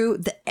 Through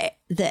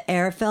the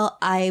air fill,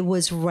 I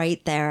was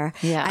right there.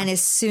 Yeah. And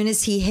as soon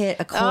as he hit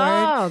a chord,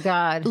 oh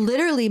God,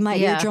 literally my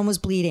eardrum was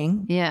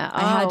bleeding. Yeah.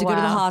 I had to go to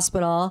the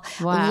hospital.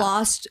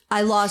 Wow.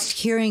 I lost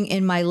hearing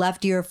in my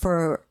left ear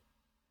for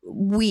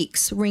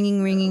weeks,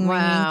 ringing.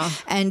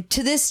 And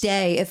to this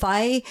day, if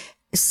I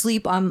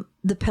sleep on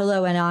the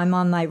pillow and I'm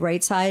on my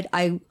right side,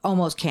 I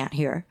almost can't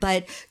hear.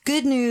 But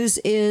good news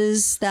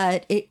is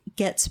that it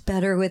gets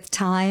better with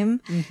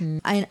time.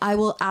 And I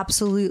will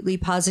absolutely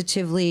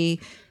positively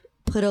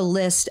put a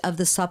list of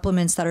the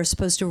supplements that are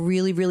supposed to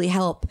really, really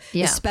help,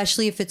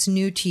 especially if it's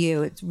new to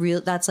you. It's real.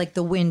 That's like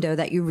the window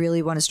that you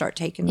really want to start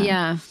taking them.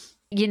 Yeah.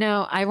 You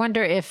know, I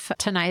wonder if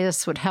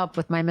tinnitus would help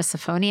with my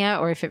misophonia,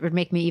 or if it would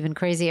make me even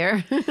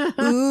crazier.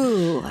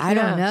 Ooh, I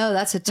don't know.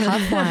 That's a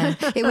tough one.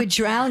 It would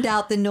drown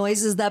out the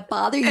noises that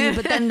bother you,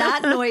 but then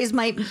that noise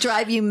might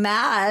drive you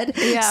mad.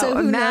 Yeah, so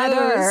who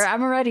madder. knows?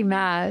 I'm already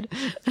mad.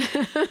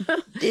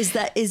 Is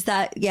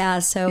that? Yeah.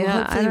 So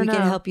hopefully we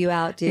can help you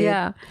out, dude.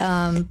 Yeah.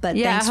 But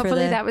yeah, thanks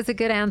hopefully that was a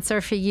good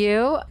answer for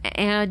you.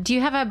 And do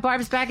you have a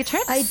Barb's Bag of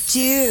Tricks? I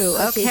do.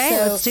 Okay, so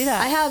let's do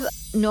that. I have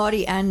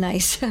naughty and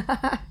nice.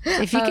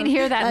 If you can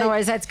hear that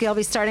noise, that's Gil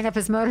be starting up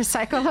his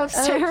motorcycle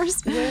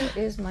upstairs. Where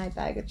is my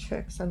bag of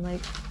tricks? I'm like,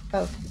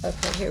 oh,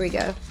 okay, here we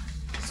go.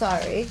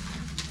 Sorry.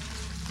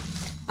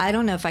 I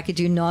don't know if I could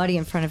do naughty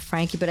in front of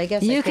Frankie, but I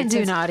guess you I can could,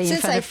 do naughty in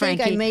front of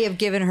Frankie. I think I may have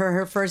given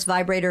her first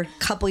vibrator a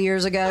couple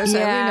years ago. So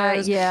who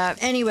knows? Yeah.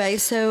 Anyway,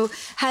 so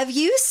have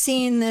you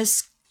seen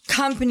this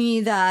company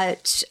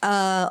that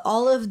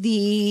all of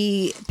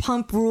the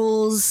Pump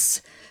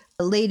Rules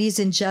ladies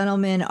and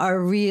gentlemen are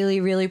really,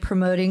 really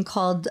promoting,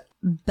 called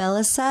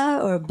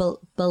Bellesa or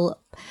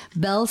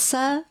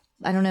Belsa?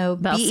 I don't know.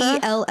 Bellesa.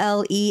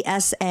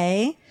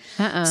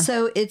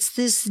 So it's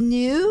this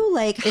new,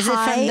 like, is it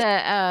from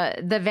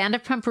the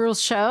Vanderpump Rules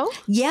show?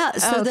 Yeah.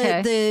 So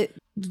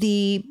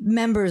the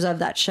members of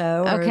that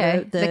show, or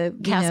the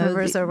cast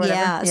members or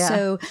whatever. Yeah.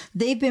 So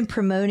they've been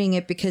promoting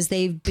it because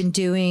they've been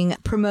doing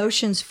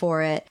promotions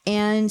for it.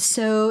 And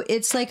so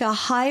it's like a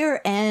higher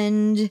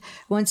end,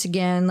 once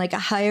again, like a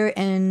higher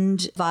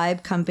end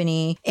vibe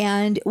company.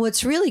 And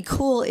what's really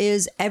cool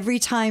is every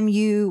time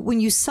when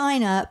you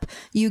sign up,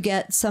 you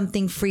get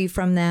something free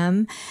from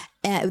them.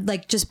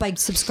 Like just by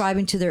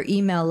subscribing to their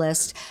email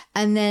list.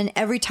 And then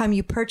every time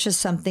you purchase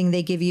something,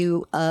 they give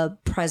you a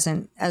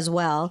present as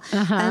well.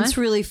 And it's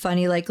really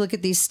funny. Like, look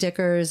at these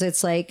stickers.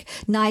 It's like,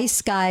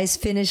 nice guys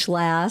finish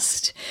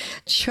last,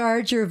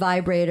 charge your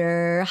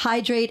vibrator,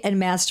 hydrate and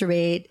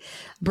masturbate,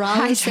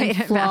 braless and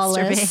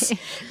flawless.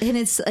 And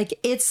it's like,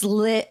 it's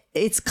lit,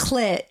 it's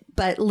clit,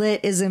 but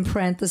lit is in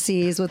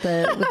parentheses with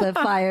a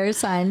fire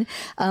sign.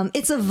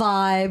 It's a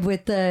vibe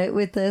with the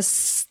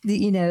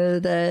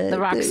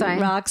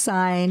rock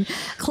sign.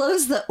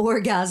 Close the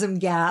orgasm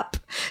gap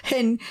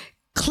and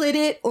clit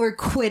it or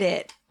quit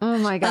it. Oh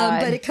my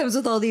God. But it comes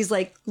with all these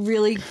like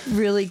really,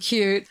 really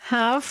cute.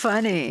 How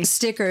funny.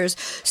 Stickers.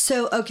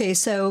 So, okay.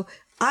 So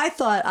I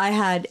thought I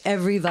had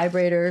every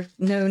vibrator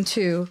known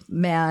to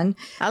man.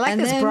 I like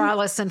this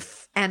braless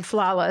and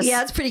flawless.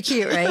 Yeah, it's pretty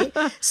cute, right?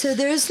 So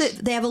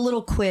they have a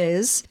little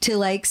quiz to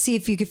like see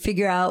if you could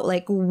figure out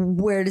like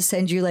where to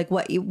send you, like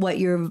what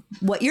your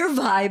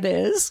vibe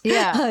is.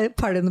 Yeah.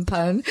 Pardon the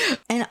pun.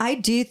 And I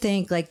do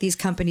think like these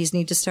companies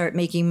need to start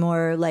making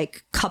more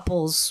like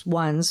couples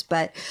ones,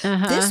 but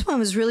this one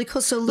was really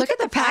cool. So look at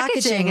the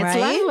packaging, right?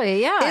 It's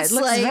lovely. Yeah, it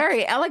looks like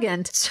very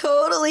elegant.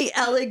 Totally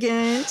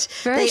elegant.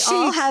 Very they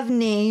all chic. have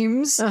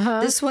names.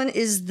 This one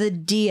is the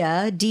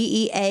DEA,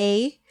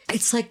 DEA.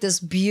 It's like this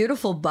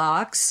beautiful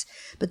box.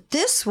 But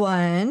this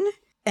one,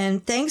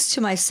 and thanks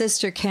to my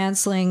sister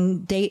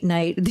canceling date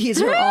night,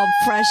 these are all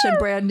fresh and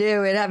brand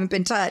new and haven't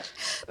been touched.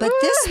 But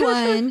this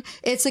one,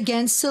 it's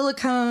again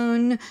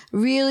silicone,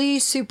 really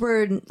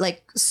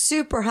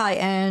super high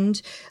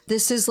end.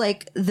 This is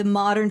like the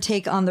modern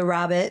take on the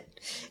rabbit.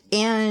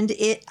 And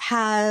it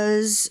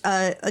has,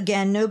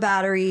 again, no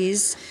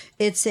batteries.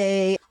 It's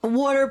a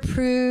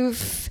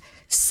waterproof,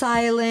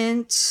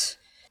 silent,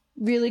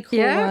 really cool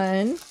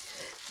one.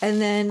 And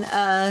then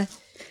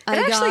It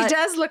actually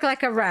does look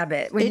like a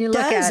rabbit when you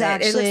look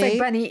at it. It looks like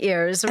bunny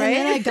ears, right? And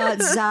then I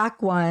got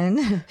Zach one.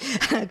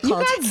 You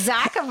got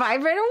Zach a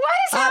vibrator? What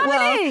is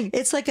happening? Well,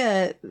 it's like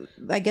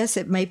I guess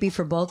it might be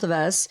for both of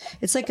us.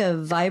 It's like a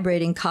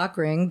vibrating cock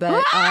ring,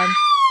 but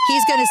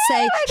he's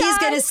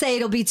gonna say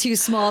it'll be too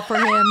small for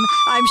him,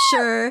 I'm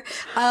sure.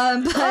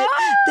 But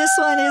this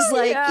one is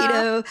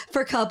like,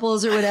 for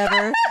couples or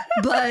whatever.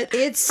 But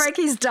it's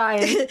Frankie's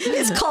dying.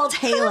 It's called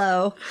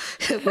Halo,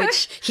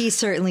 which he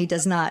certainly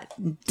does not.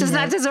 Does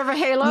not deserve a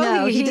halo?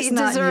 No, he does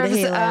not deserves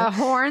need a halo.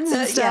 Horns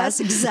and stuff. Yes,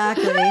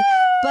 exactly.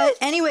 But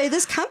anyway,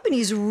 this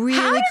company's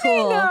really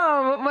cool.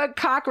 How do they know what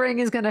cock ring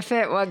is going to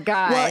fit what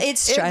guy? Well, it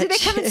stretches. Do they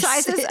come in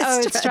sizes?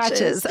 It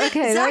stretches. Okay,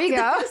 exactly. there you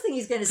go. The first thing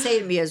he's going to say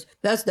to me is,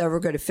 "That's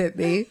never going to fit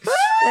me."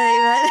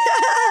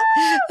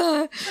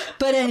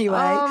 But anyway,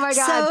 oh my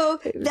God! So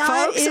that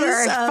Folks, is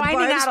we're finding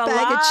Barb's out a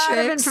bag lot of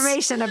tricks.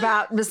 information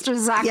about Mr.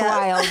 Zach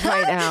Wild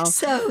right now.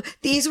 So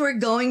these were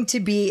going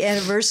to be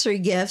anniversary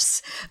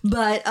gifts,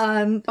 but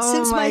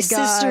since my God.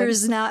 sister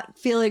is not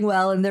feeling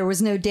well and there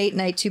was no date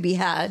night to be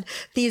had,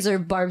 these are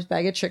Barb's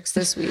bag of tricks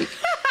this week.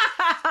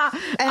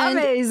 And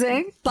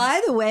amazing.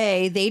 By the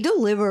way, they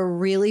deliver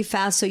really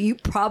fast, so you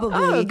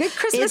probably good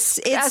Christmas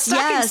it's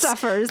stocking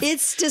stuffers.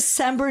 It's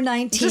December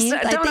 19th. Just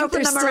don't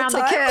open them around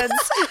the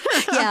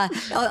kids. Yeah,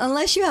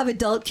 unless you have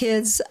adult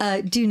kids,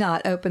 do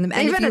not open them.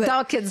 And even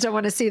adult kids don't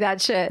want to see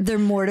that shit. They're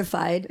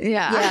mortified.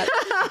 Yeah.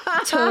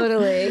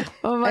 Totally.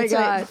 Oh my That's God.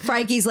 right.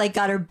 Frankie's like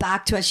got her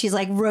back to us. She's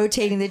like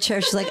rotating the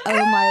chair. She's like,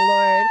 oh my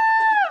Lord.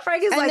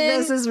 Frank is like,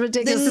 this is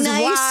ridiculous. This is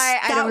why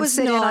I don't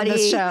sit in on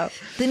this show.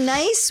 The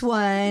nice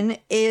one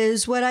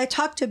is what I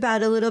talked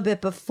about a little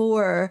bit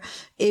before,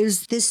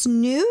 is this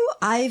new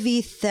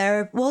IV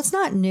therapy. Well, it's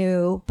not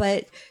new,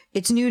 but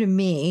it's new to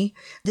me.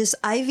 This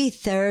IV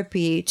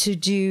therapy to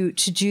do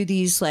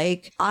these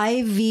like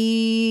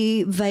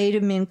IV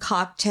vitamin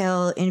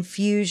cocktail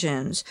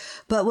infusions.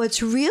 But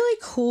what's really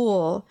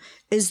cool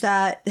is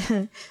that,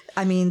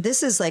 I mean,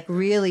 this is like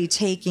really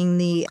taking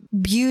the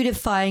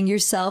beautifying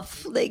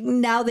yourself. Like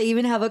now they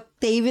even have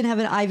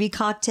an IV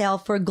cocktail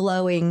for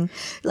glowing,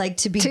 like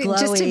to be glowy.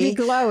 Just to be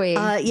glowy.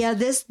 Yeah,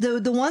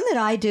 the one that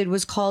I did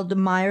was called the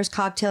Myers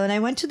cocktail, and I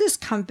went to this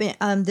company,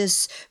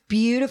 this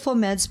beautiful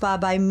med spa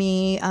by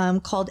me,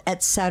 called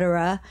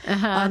Etc.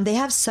 They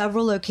have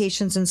several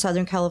locations in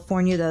Southern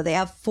California, though. They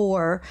have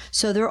 4,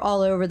 so they're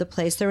all over the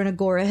place. They're in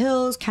Agora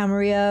Hills,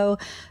 Camarillo,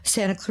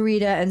 Santa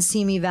Clarita, and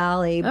Simi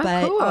Valley.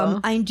 But cool.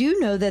 I do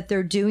know that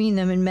they're doing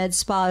them in med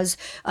spas.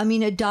 I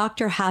mean, a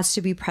doctor has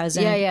to be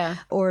present,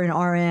 or an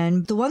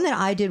RN. The one that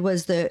I did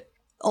was the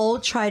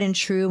old tried and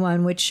true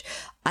one, which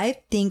I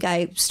think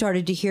I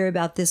started to hear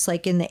about this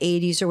like in the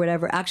 80s or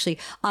whatever. Actually,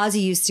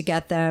 Ozzy used to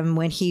get them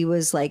when he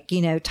was like,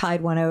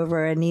 tied one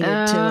over and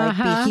needed to like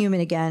be human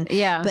again.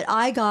 Yeah. But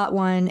I got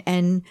one,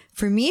 and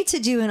for me to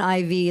do an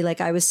IV, like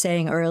I was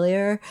saying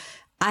earlier,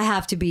 I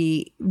have to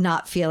be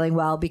not feeling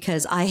well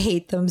because I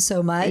hate them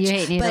so much. You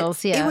hate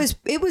needles, but yeah.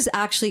 It was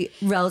actually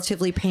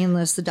relatively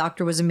painless. The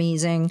doctor was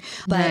amazing.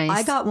 But Nice.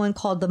 I got one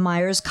called the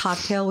Myers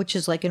cocktail, which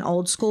is like an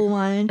old school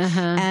one.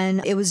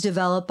 And it was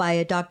developed by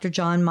a Dr.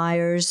 John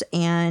Myers,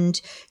 and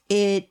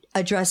it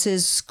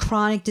addresses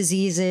chronic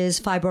diseases,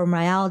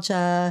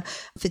 fibromyalgia,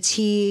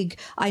 fatigue.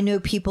 I know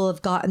people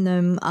have gotten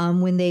them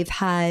when they've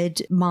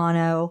had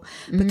mono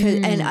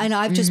because, and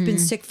I've just been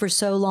sick for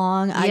so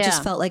long. I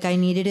just felt like I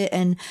needed it.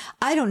 And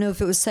I don't know if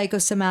it was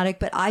psychosomatic,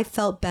 but I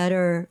felt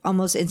better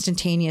almost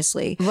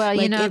instantaneously.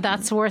 Well,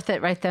 that's worth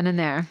it right then and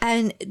there.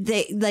 And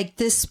they like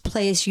this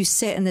place, you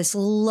sit in this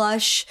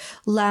lush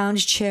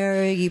lounge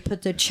chair, you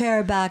put the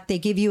chair back, they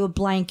give you a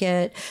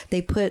blanket,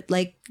 they put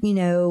like,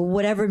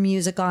 whatever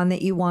music on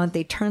that you want.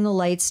 They turn the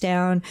lights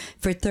down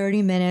for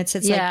 30 minutes.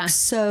 It's like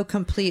so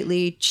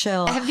completely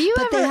chill. Have you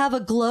But ever- they have a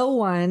glow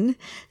one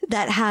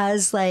that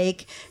has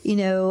like, to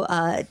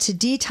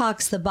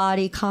detox the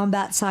body,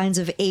 combat signs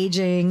of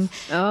aging,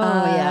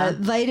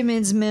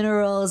 vitamins,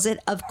 minerals. It,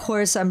 of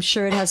course, I'm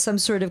sure it has some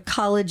sort of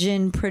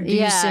collagen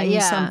producing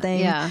something.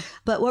 Yeah.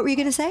 But what were you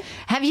going to say?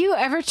 Have you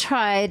ever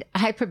tried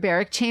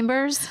hyperbaric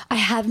chambers? I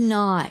have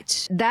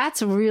not.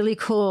 That's really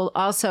cool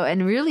also,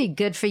 and really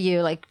good for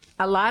you. Like,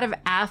 a lot of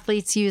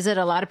athletes use it.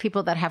 A lot of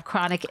people that have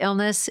chronic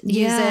illness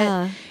use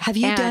it. Have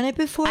you done it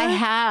before? I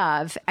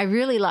have. I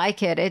really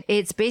like it.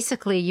 It's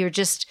basically you're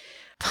just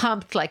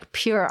pumped like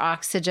pure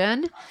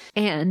oxygen,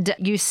 and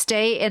you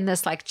stay in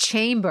this like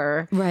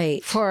chamber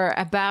for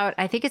about,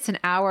 I think it's an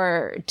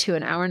hour to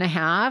an hour and a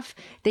half.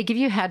 They give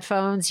you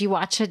headphones. You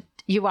watch a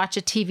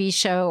TV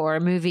show or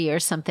a movie or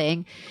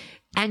something.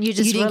 And you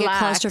just didn't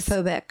relax. get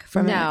claustrophobic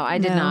from it? No, I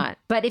did not.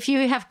 But if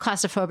you have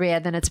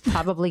claustrophobia, then it's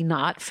probably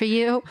not for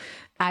you.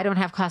 I don't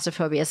have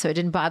claustrophobia, so it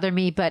didn't bother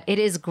me, but it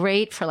is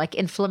great for like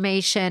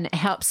inflammation. It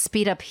helps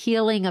speed up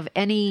healing of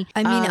any.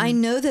 I mean, I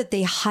know that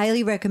they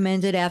highly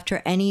recommend it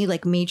after any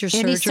like major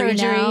surgery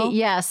now.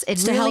 Yes,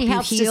 it really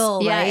helps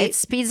heal. It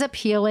speeds up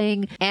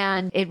healing,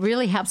 and it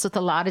really helps with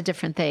a lot of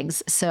different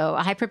things. So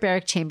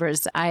hyperbaric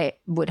chambers, I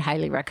would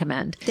highly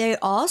recommend. They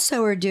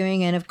also are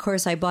doing, and of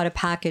course, I bought a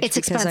package. It's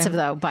expensive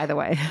though, by the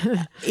way.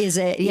 Is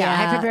it?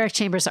 Yeah, hyperbaric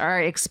chambers are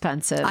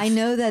expensive. I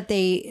know that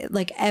they,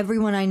 like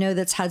everyone I know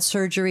that's had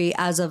surgery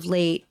as of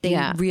late, they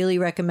really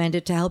recommend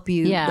it to help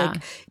you.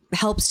 Like,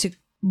 helps to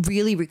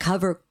really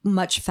recover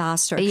much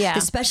faster. Yeah.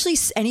 Especially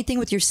anything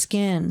with your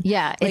skin.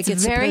 Yeah. Like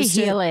it's very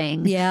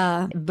healing.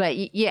 Yeah.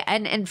 But yeah.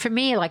 And for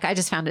me, like, I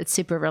just found it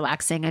super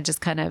relaxing. I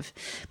just kind of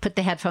put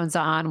the headphones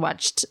on,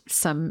 watched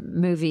some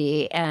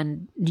movie,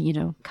 and,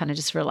 kind of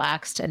just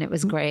relaxed, and it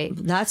was great.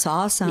 That's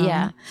awesome.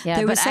 Yeah.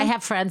 Yeah. But I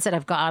have friends that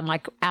have gone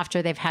like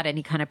after they've had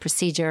any kind of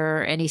procedure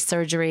or any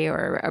surgery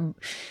or,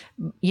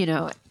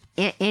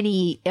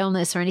 any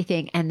illness or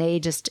anything, and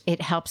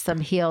it helps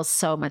them heal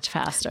so much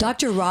faster.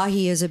 Dr.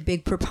 Rahi is a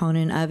big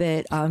proponent of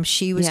it.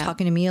 She was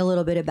talking to me a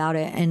little bit about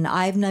it, and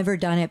I've never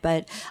done it,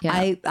 but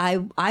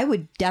I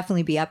would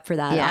definitely be up for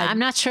that. Yeah, I'm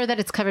not sure that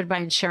it's covered by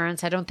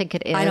insurance. I don't think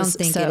it is. I don't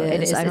think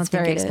it is. It's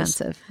very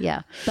expensive.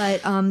 Yeah.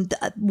 But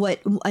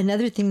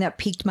another thing that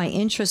piqued my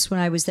interest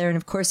when I was there, and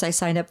of course I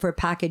signed up for a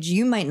package.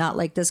 You might not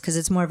like this because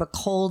it's more of a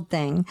cold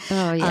thing.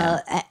 Oh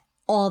yeah.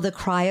 All the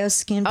cryo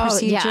skin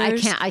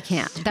procedures. Yeah, I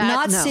can't.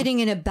 Sitting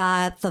in a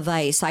bath of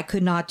ice. I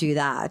could not do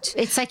that.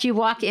 It's like you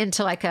walk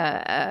into like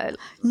a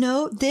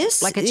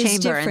this like a is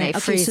chamber different. and they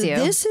freeze you.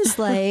 This is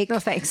like no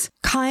thanks.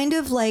 Kind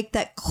of like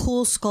that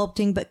cool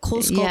sculpting, but cool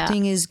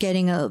sculpting is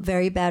getting a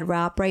very bad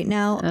rap right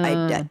now.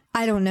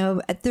 I don't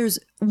know. There's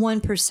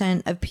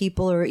 1% of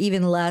people or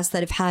even less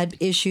that have had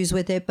issues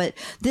with it, but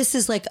this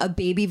is like a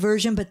baby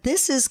version. But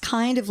this is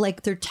kind of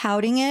like they're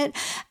touting it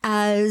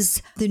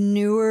as the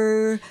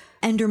newer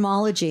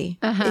endermology.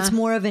 It's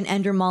more of an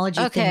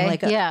endermology thing,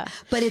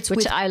 but it's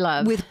which I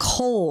love with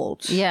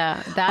cold.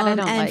 Yeah, that I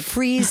don't and like.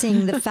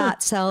 Freezing the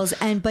fat cells,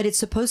 but it's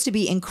supposed to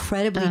be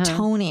incredibly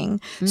toning.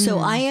 So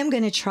I am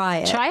going to try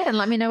it. Try it and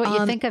let me know what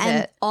you think of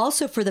it.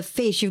 Also for the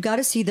face, you've got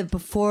to see the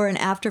before and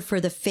after for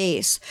the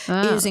face.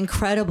 It is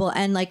incredible,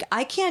 and like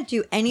I can't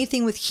do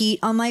anything with heat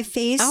on my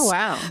face. Oh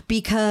wow!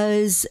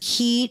 Because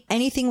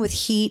anything with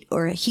heat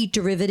or heat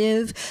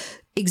derivative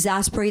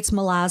exasperates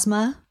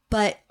melasma,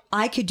 but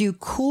I could do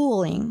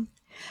cooling.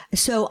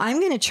 So I'm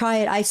going to try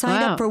it. I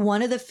signed up for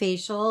one of the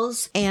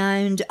facials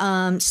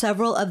and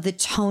several of the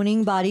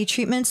toning body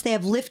treatments. They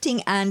have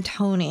lifting and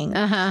toning.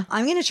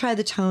 I'm going to try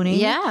the toning.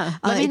 Yeah.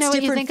 Let me know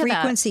what you think of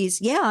that.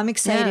 Frequencies. Yeah, I'm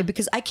excited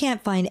because I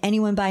can't find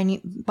anyone by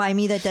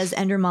me that does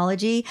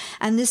endermology.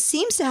 And this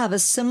seems to have a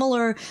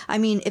similar,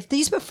 if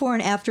these before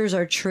and afters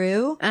are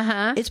true,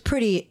 it's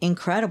pretty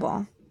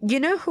incredible. You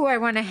know who I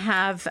want to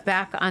have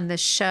back on the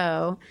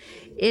show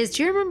is,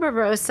 do you remember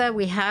Rosa?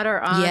 We had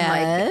her on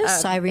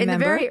I remember. In the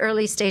very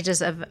early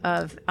stages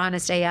of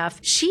Honest AF.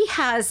 She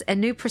has a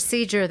new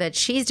procedure that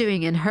she's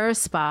doing in her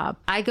spa.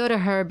 I go to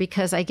her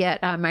because I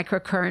get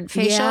microcurrent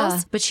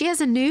facials, but she has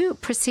a new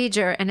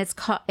procedure, and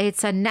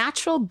it's a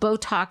natural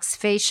Botox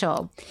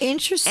facial.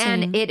 Interesting.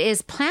 And it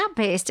is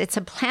plant-based. It's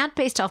a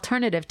plant-based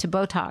alternative to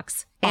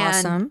Botox.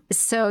 Awesome. And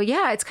so,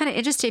 it's kind of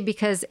interesting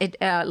because it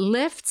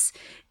lifts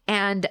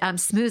and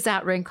smooths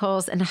out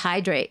wrinkles and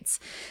hydrates.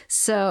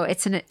 So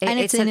it's in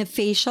a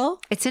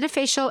facial? It's in a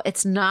facial.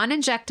 It's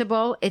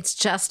non-injectable. It's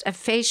just a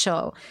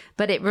facial,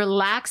 but it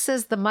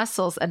relaxes the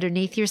muscles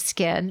underneath your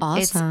skin.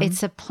 Awesome.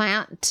 It's a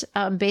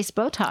plant-based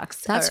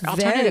Botox. That's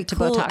very to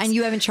cool. Botox. And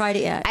you haven't tried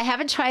it yet? I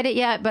haven't tried it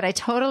yet, but I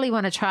totally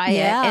want to try it.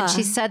 And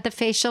she said the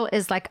facial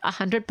is like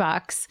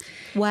 $100.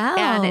 Wow.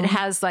 And it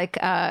has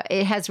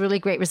it has really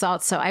great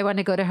results. So I want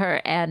to go to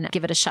her and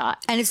give it a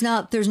shot. And there's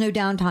no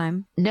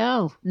downtime?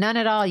 No, none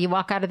at all. You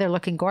walk out of there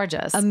looking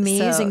gorgeous.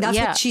 Amazing. That's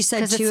what she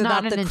said too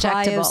about the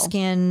cryo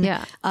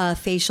skin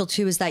facial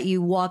too, is that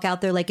you walk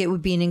out there like it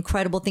would be an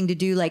incredible thing to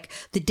do like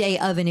the day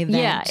of an event.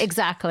 Yeah,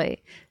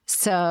 exactly.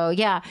 So,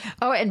 yeah.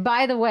 Oh, and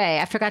by the way,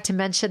 I forgot to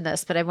mention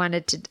this, but I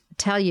wanted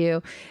tell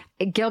you,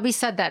 Gilby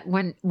said that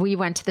when we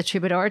went to the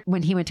Troubadour,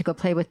 when he went to go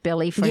play with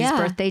Billy for his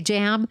birthday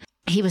jam,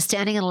 he was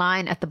standing in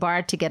line at the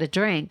bar to get a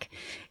drink.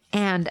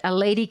 And a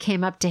lady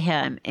came up to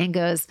him and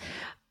goes,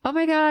 "Oh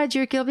my God,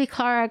 you're Gilby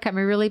Clarke. I'm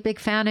a really big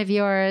fan of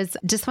yours.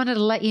 Just wanted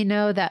to let you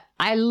know that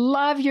I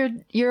love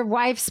your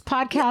wife's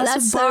podcast.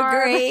 That's so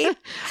Barb. great.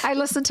 I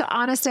listen to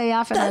Honest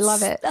AF and I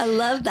love it." I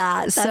love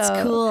that. That's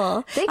So,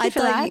 cool. thank you for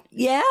that.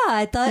 Yeah,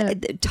 I thought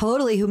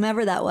totally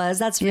whomever that was.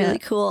 That's really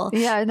cool.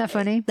 Yeah, isn't that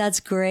funny? That's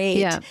great.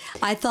 Yeah.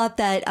 I thought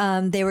that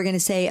they were going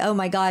to say, "Oh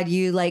my God,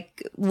 you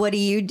like, what are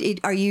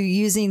you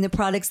using the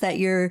products that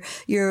your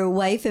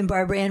wife and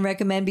Barbara Ann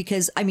recommend?"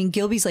 Because I mean,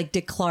 Gilby's like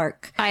Dick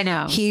Clark. I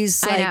know.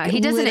 He's I like, know. He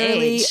doesn't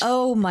literally, age.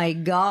 oh my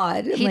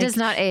God. He does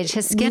not age.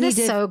 His skin is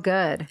so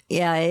good.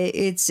 Yeah,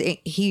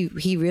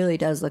 he really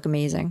does look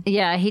amazing.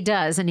 Yeah, he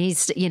does. And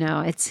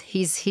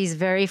he's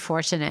very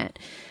fortunate.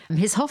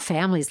 His whole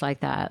family's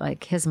like that.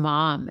 Like his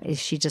mom,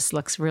 she just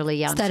looks really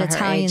young. It's that for her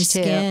Italian age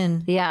too.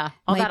 skin. Yeah,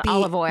 all Might that be-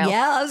 olive oil.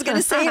 Yeah, I was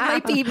gonna say it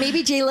might be.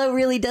 Maybe J-Lo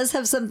really does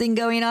have something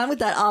going on with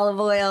that olive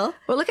oil.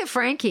 Well, look at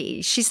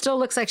Frankie. She still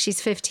looks like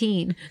she's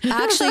 15.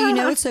 Actually, you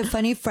know what's so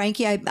funny,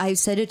 Frankie? I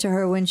said it to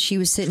her when she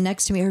was sitting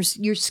next to me.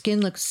 Your skin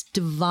looks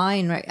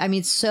divine, right? I mean,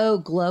 it's so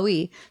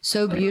glowy,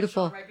 so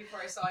beautiful.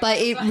 But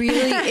it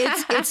really,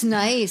 it's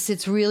nice.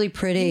 It's really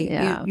pretty.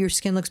 Yeah. Your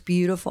skin looks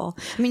beautiful.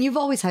 I mean, you've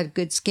always had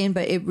good skin,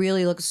 but it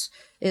really looks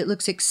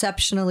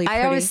exceptionally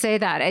pretty. I always say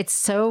that. It's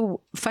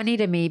so funny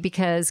to me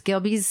because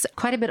Gilby's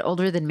quite a bit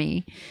older than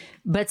me,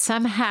 but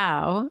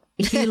somehow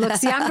he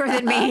looks younger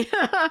than me.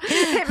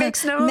 It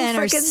makes no Men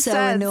are freaking so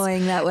sense.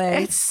 annoying that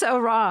way. It's so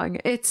wrong.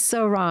 It's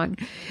so wrong.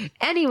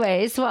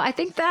 Anyways, well, I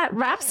think that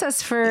wraps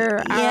us for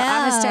our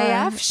Honest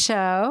AF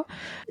show.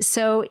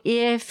 So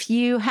if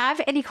you have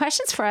any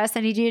questions for us,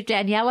 any of your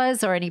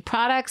Daniela's or any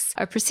products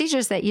or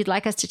procedures that you'd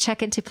like us to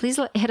check into, please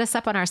hit us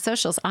up on our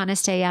socials.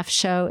 Honest AF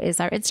Show is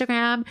our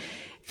Instagram,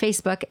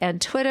 Facebook,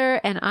 and Twitter,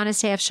 and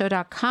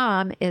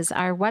honestafshow.com is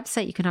our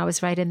website. You can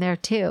always write in there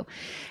too.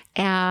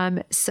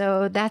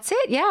 So that's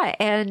it. Yeah.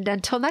 And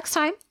until next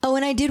time. Oh,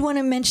 and I did want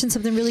to mention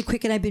something really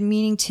quick, and I've been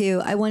meaning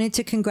to. I wanted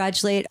to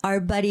congratulate our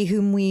buddy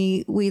whom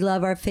we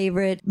love, our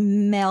favorite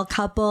male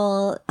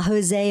couple,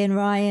 Jose and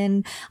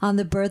Ryan, on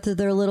the birth of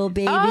their little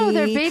baby. Oh,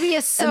 their baby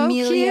is so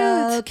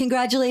Emilio. cute.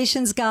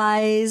 Congratulations,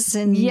 guys.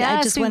 And I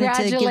Yes, just wanted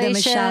to give them a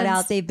congratulations. shout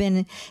out. They've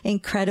been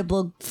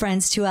incredible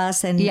friends to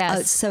us, and Yes.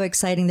 it's so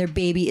exciting. Their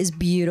baby is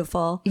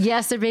beautiful.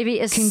 Yes, their baby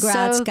is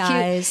Congrats, so cute.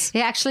 guys.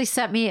 They actually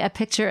sent me a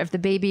picture of the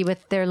baby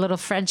with their little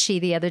Frenchie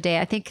the other day.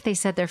 I think they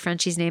said their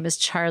Frenchie's name is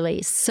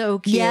Charlie. So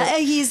cute. Yeah,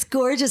 he's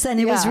gorgeous. And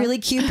it was Yeah. really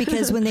cute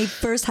because when they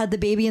first had the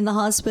baby in the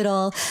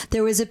hospital,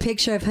 there was a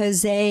picture of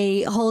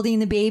Jose holding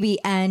the baby,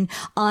 and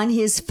on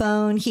his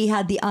phone, he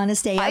had the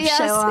Honest AF Yes,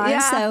 show on. yeah,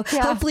 So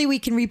yeah. hopefully we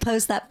can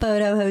repost that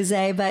photo,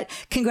 Jose. But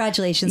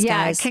congratulations,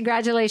 Yeah, guys.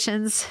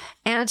 congratulations.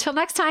 And until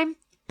next time,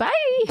 bye.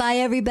 Bye,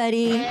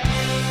 everybody.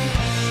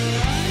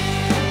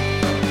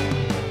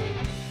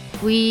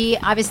 We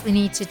obviously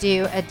need to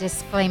do a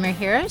disclaimer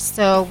here,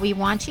 so we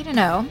want you to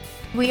know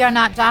we are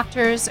not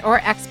doctors or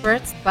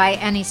experts by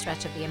any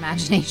stretch of the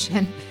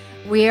imagination.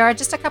 We are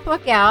just a couple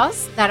of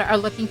gals that are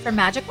looking for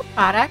magical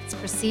products,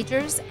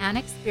 procedures, and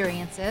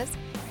experiences.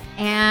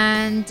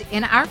 And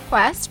in our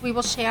quest, we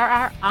will share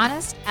our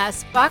honest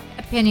as fuck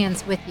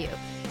opinions with you.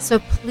 So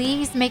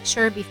please make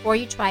sure before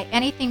you try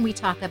anything we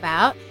talk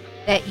about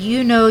that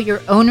you know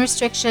your own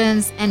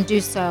restrictions and do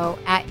so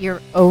at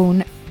your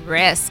own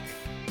risk.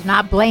 Do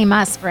not blame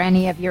us for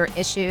any of your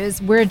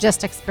issues. We're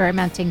just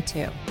experimenting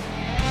too.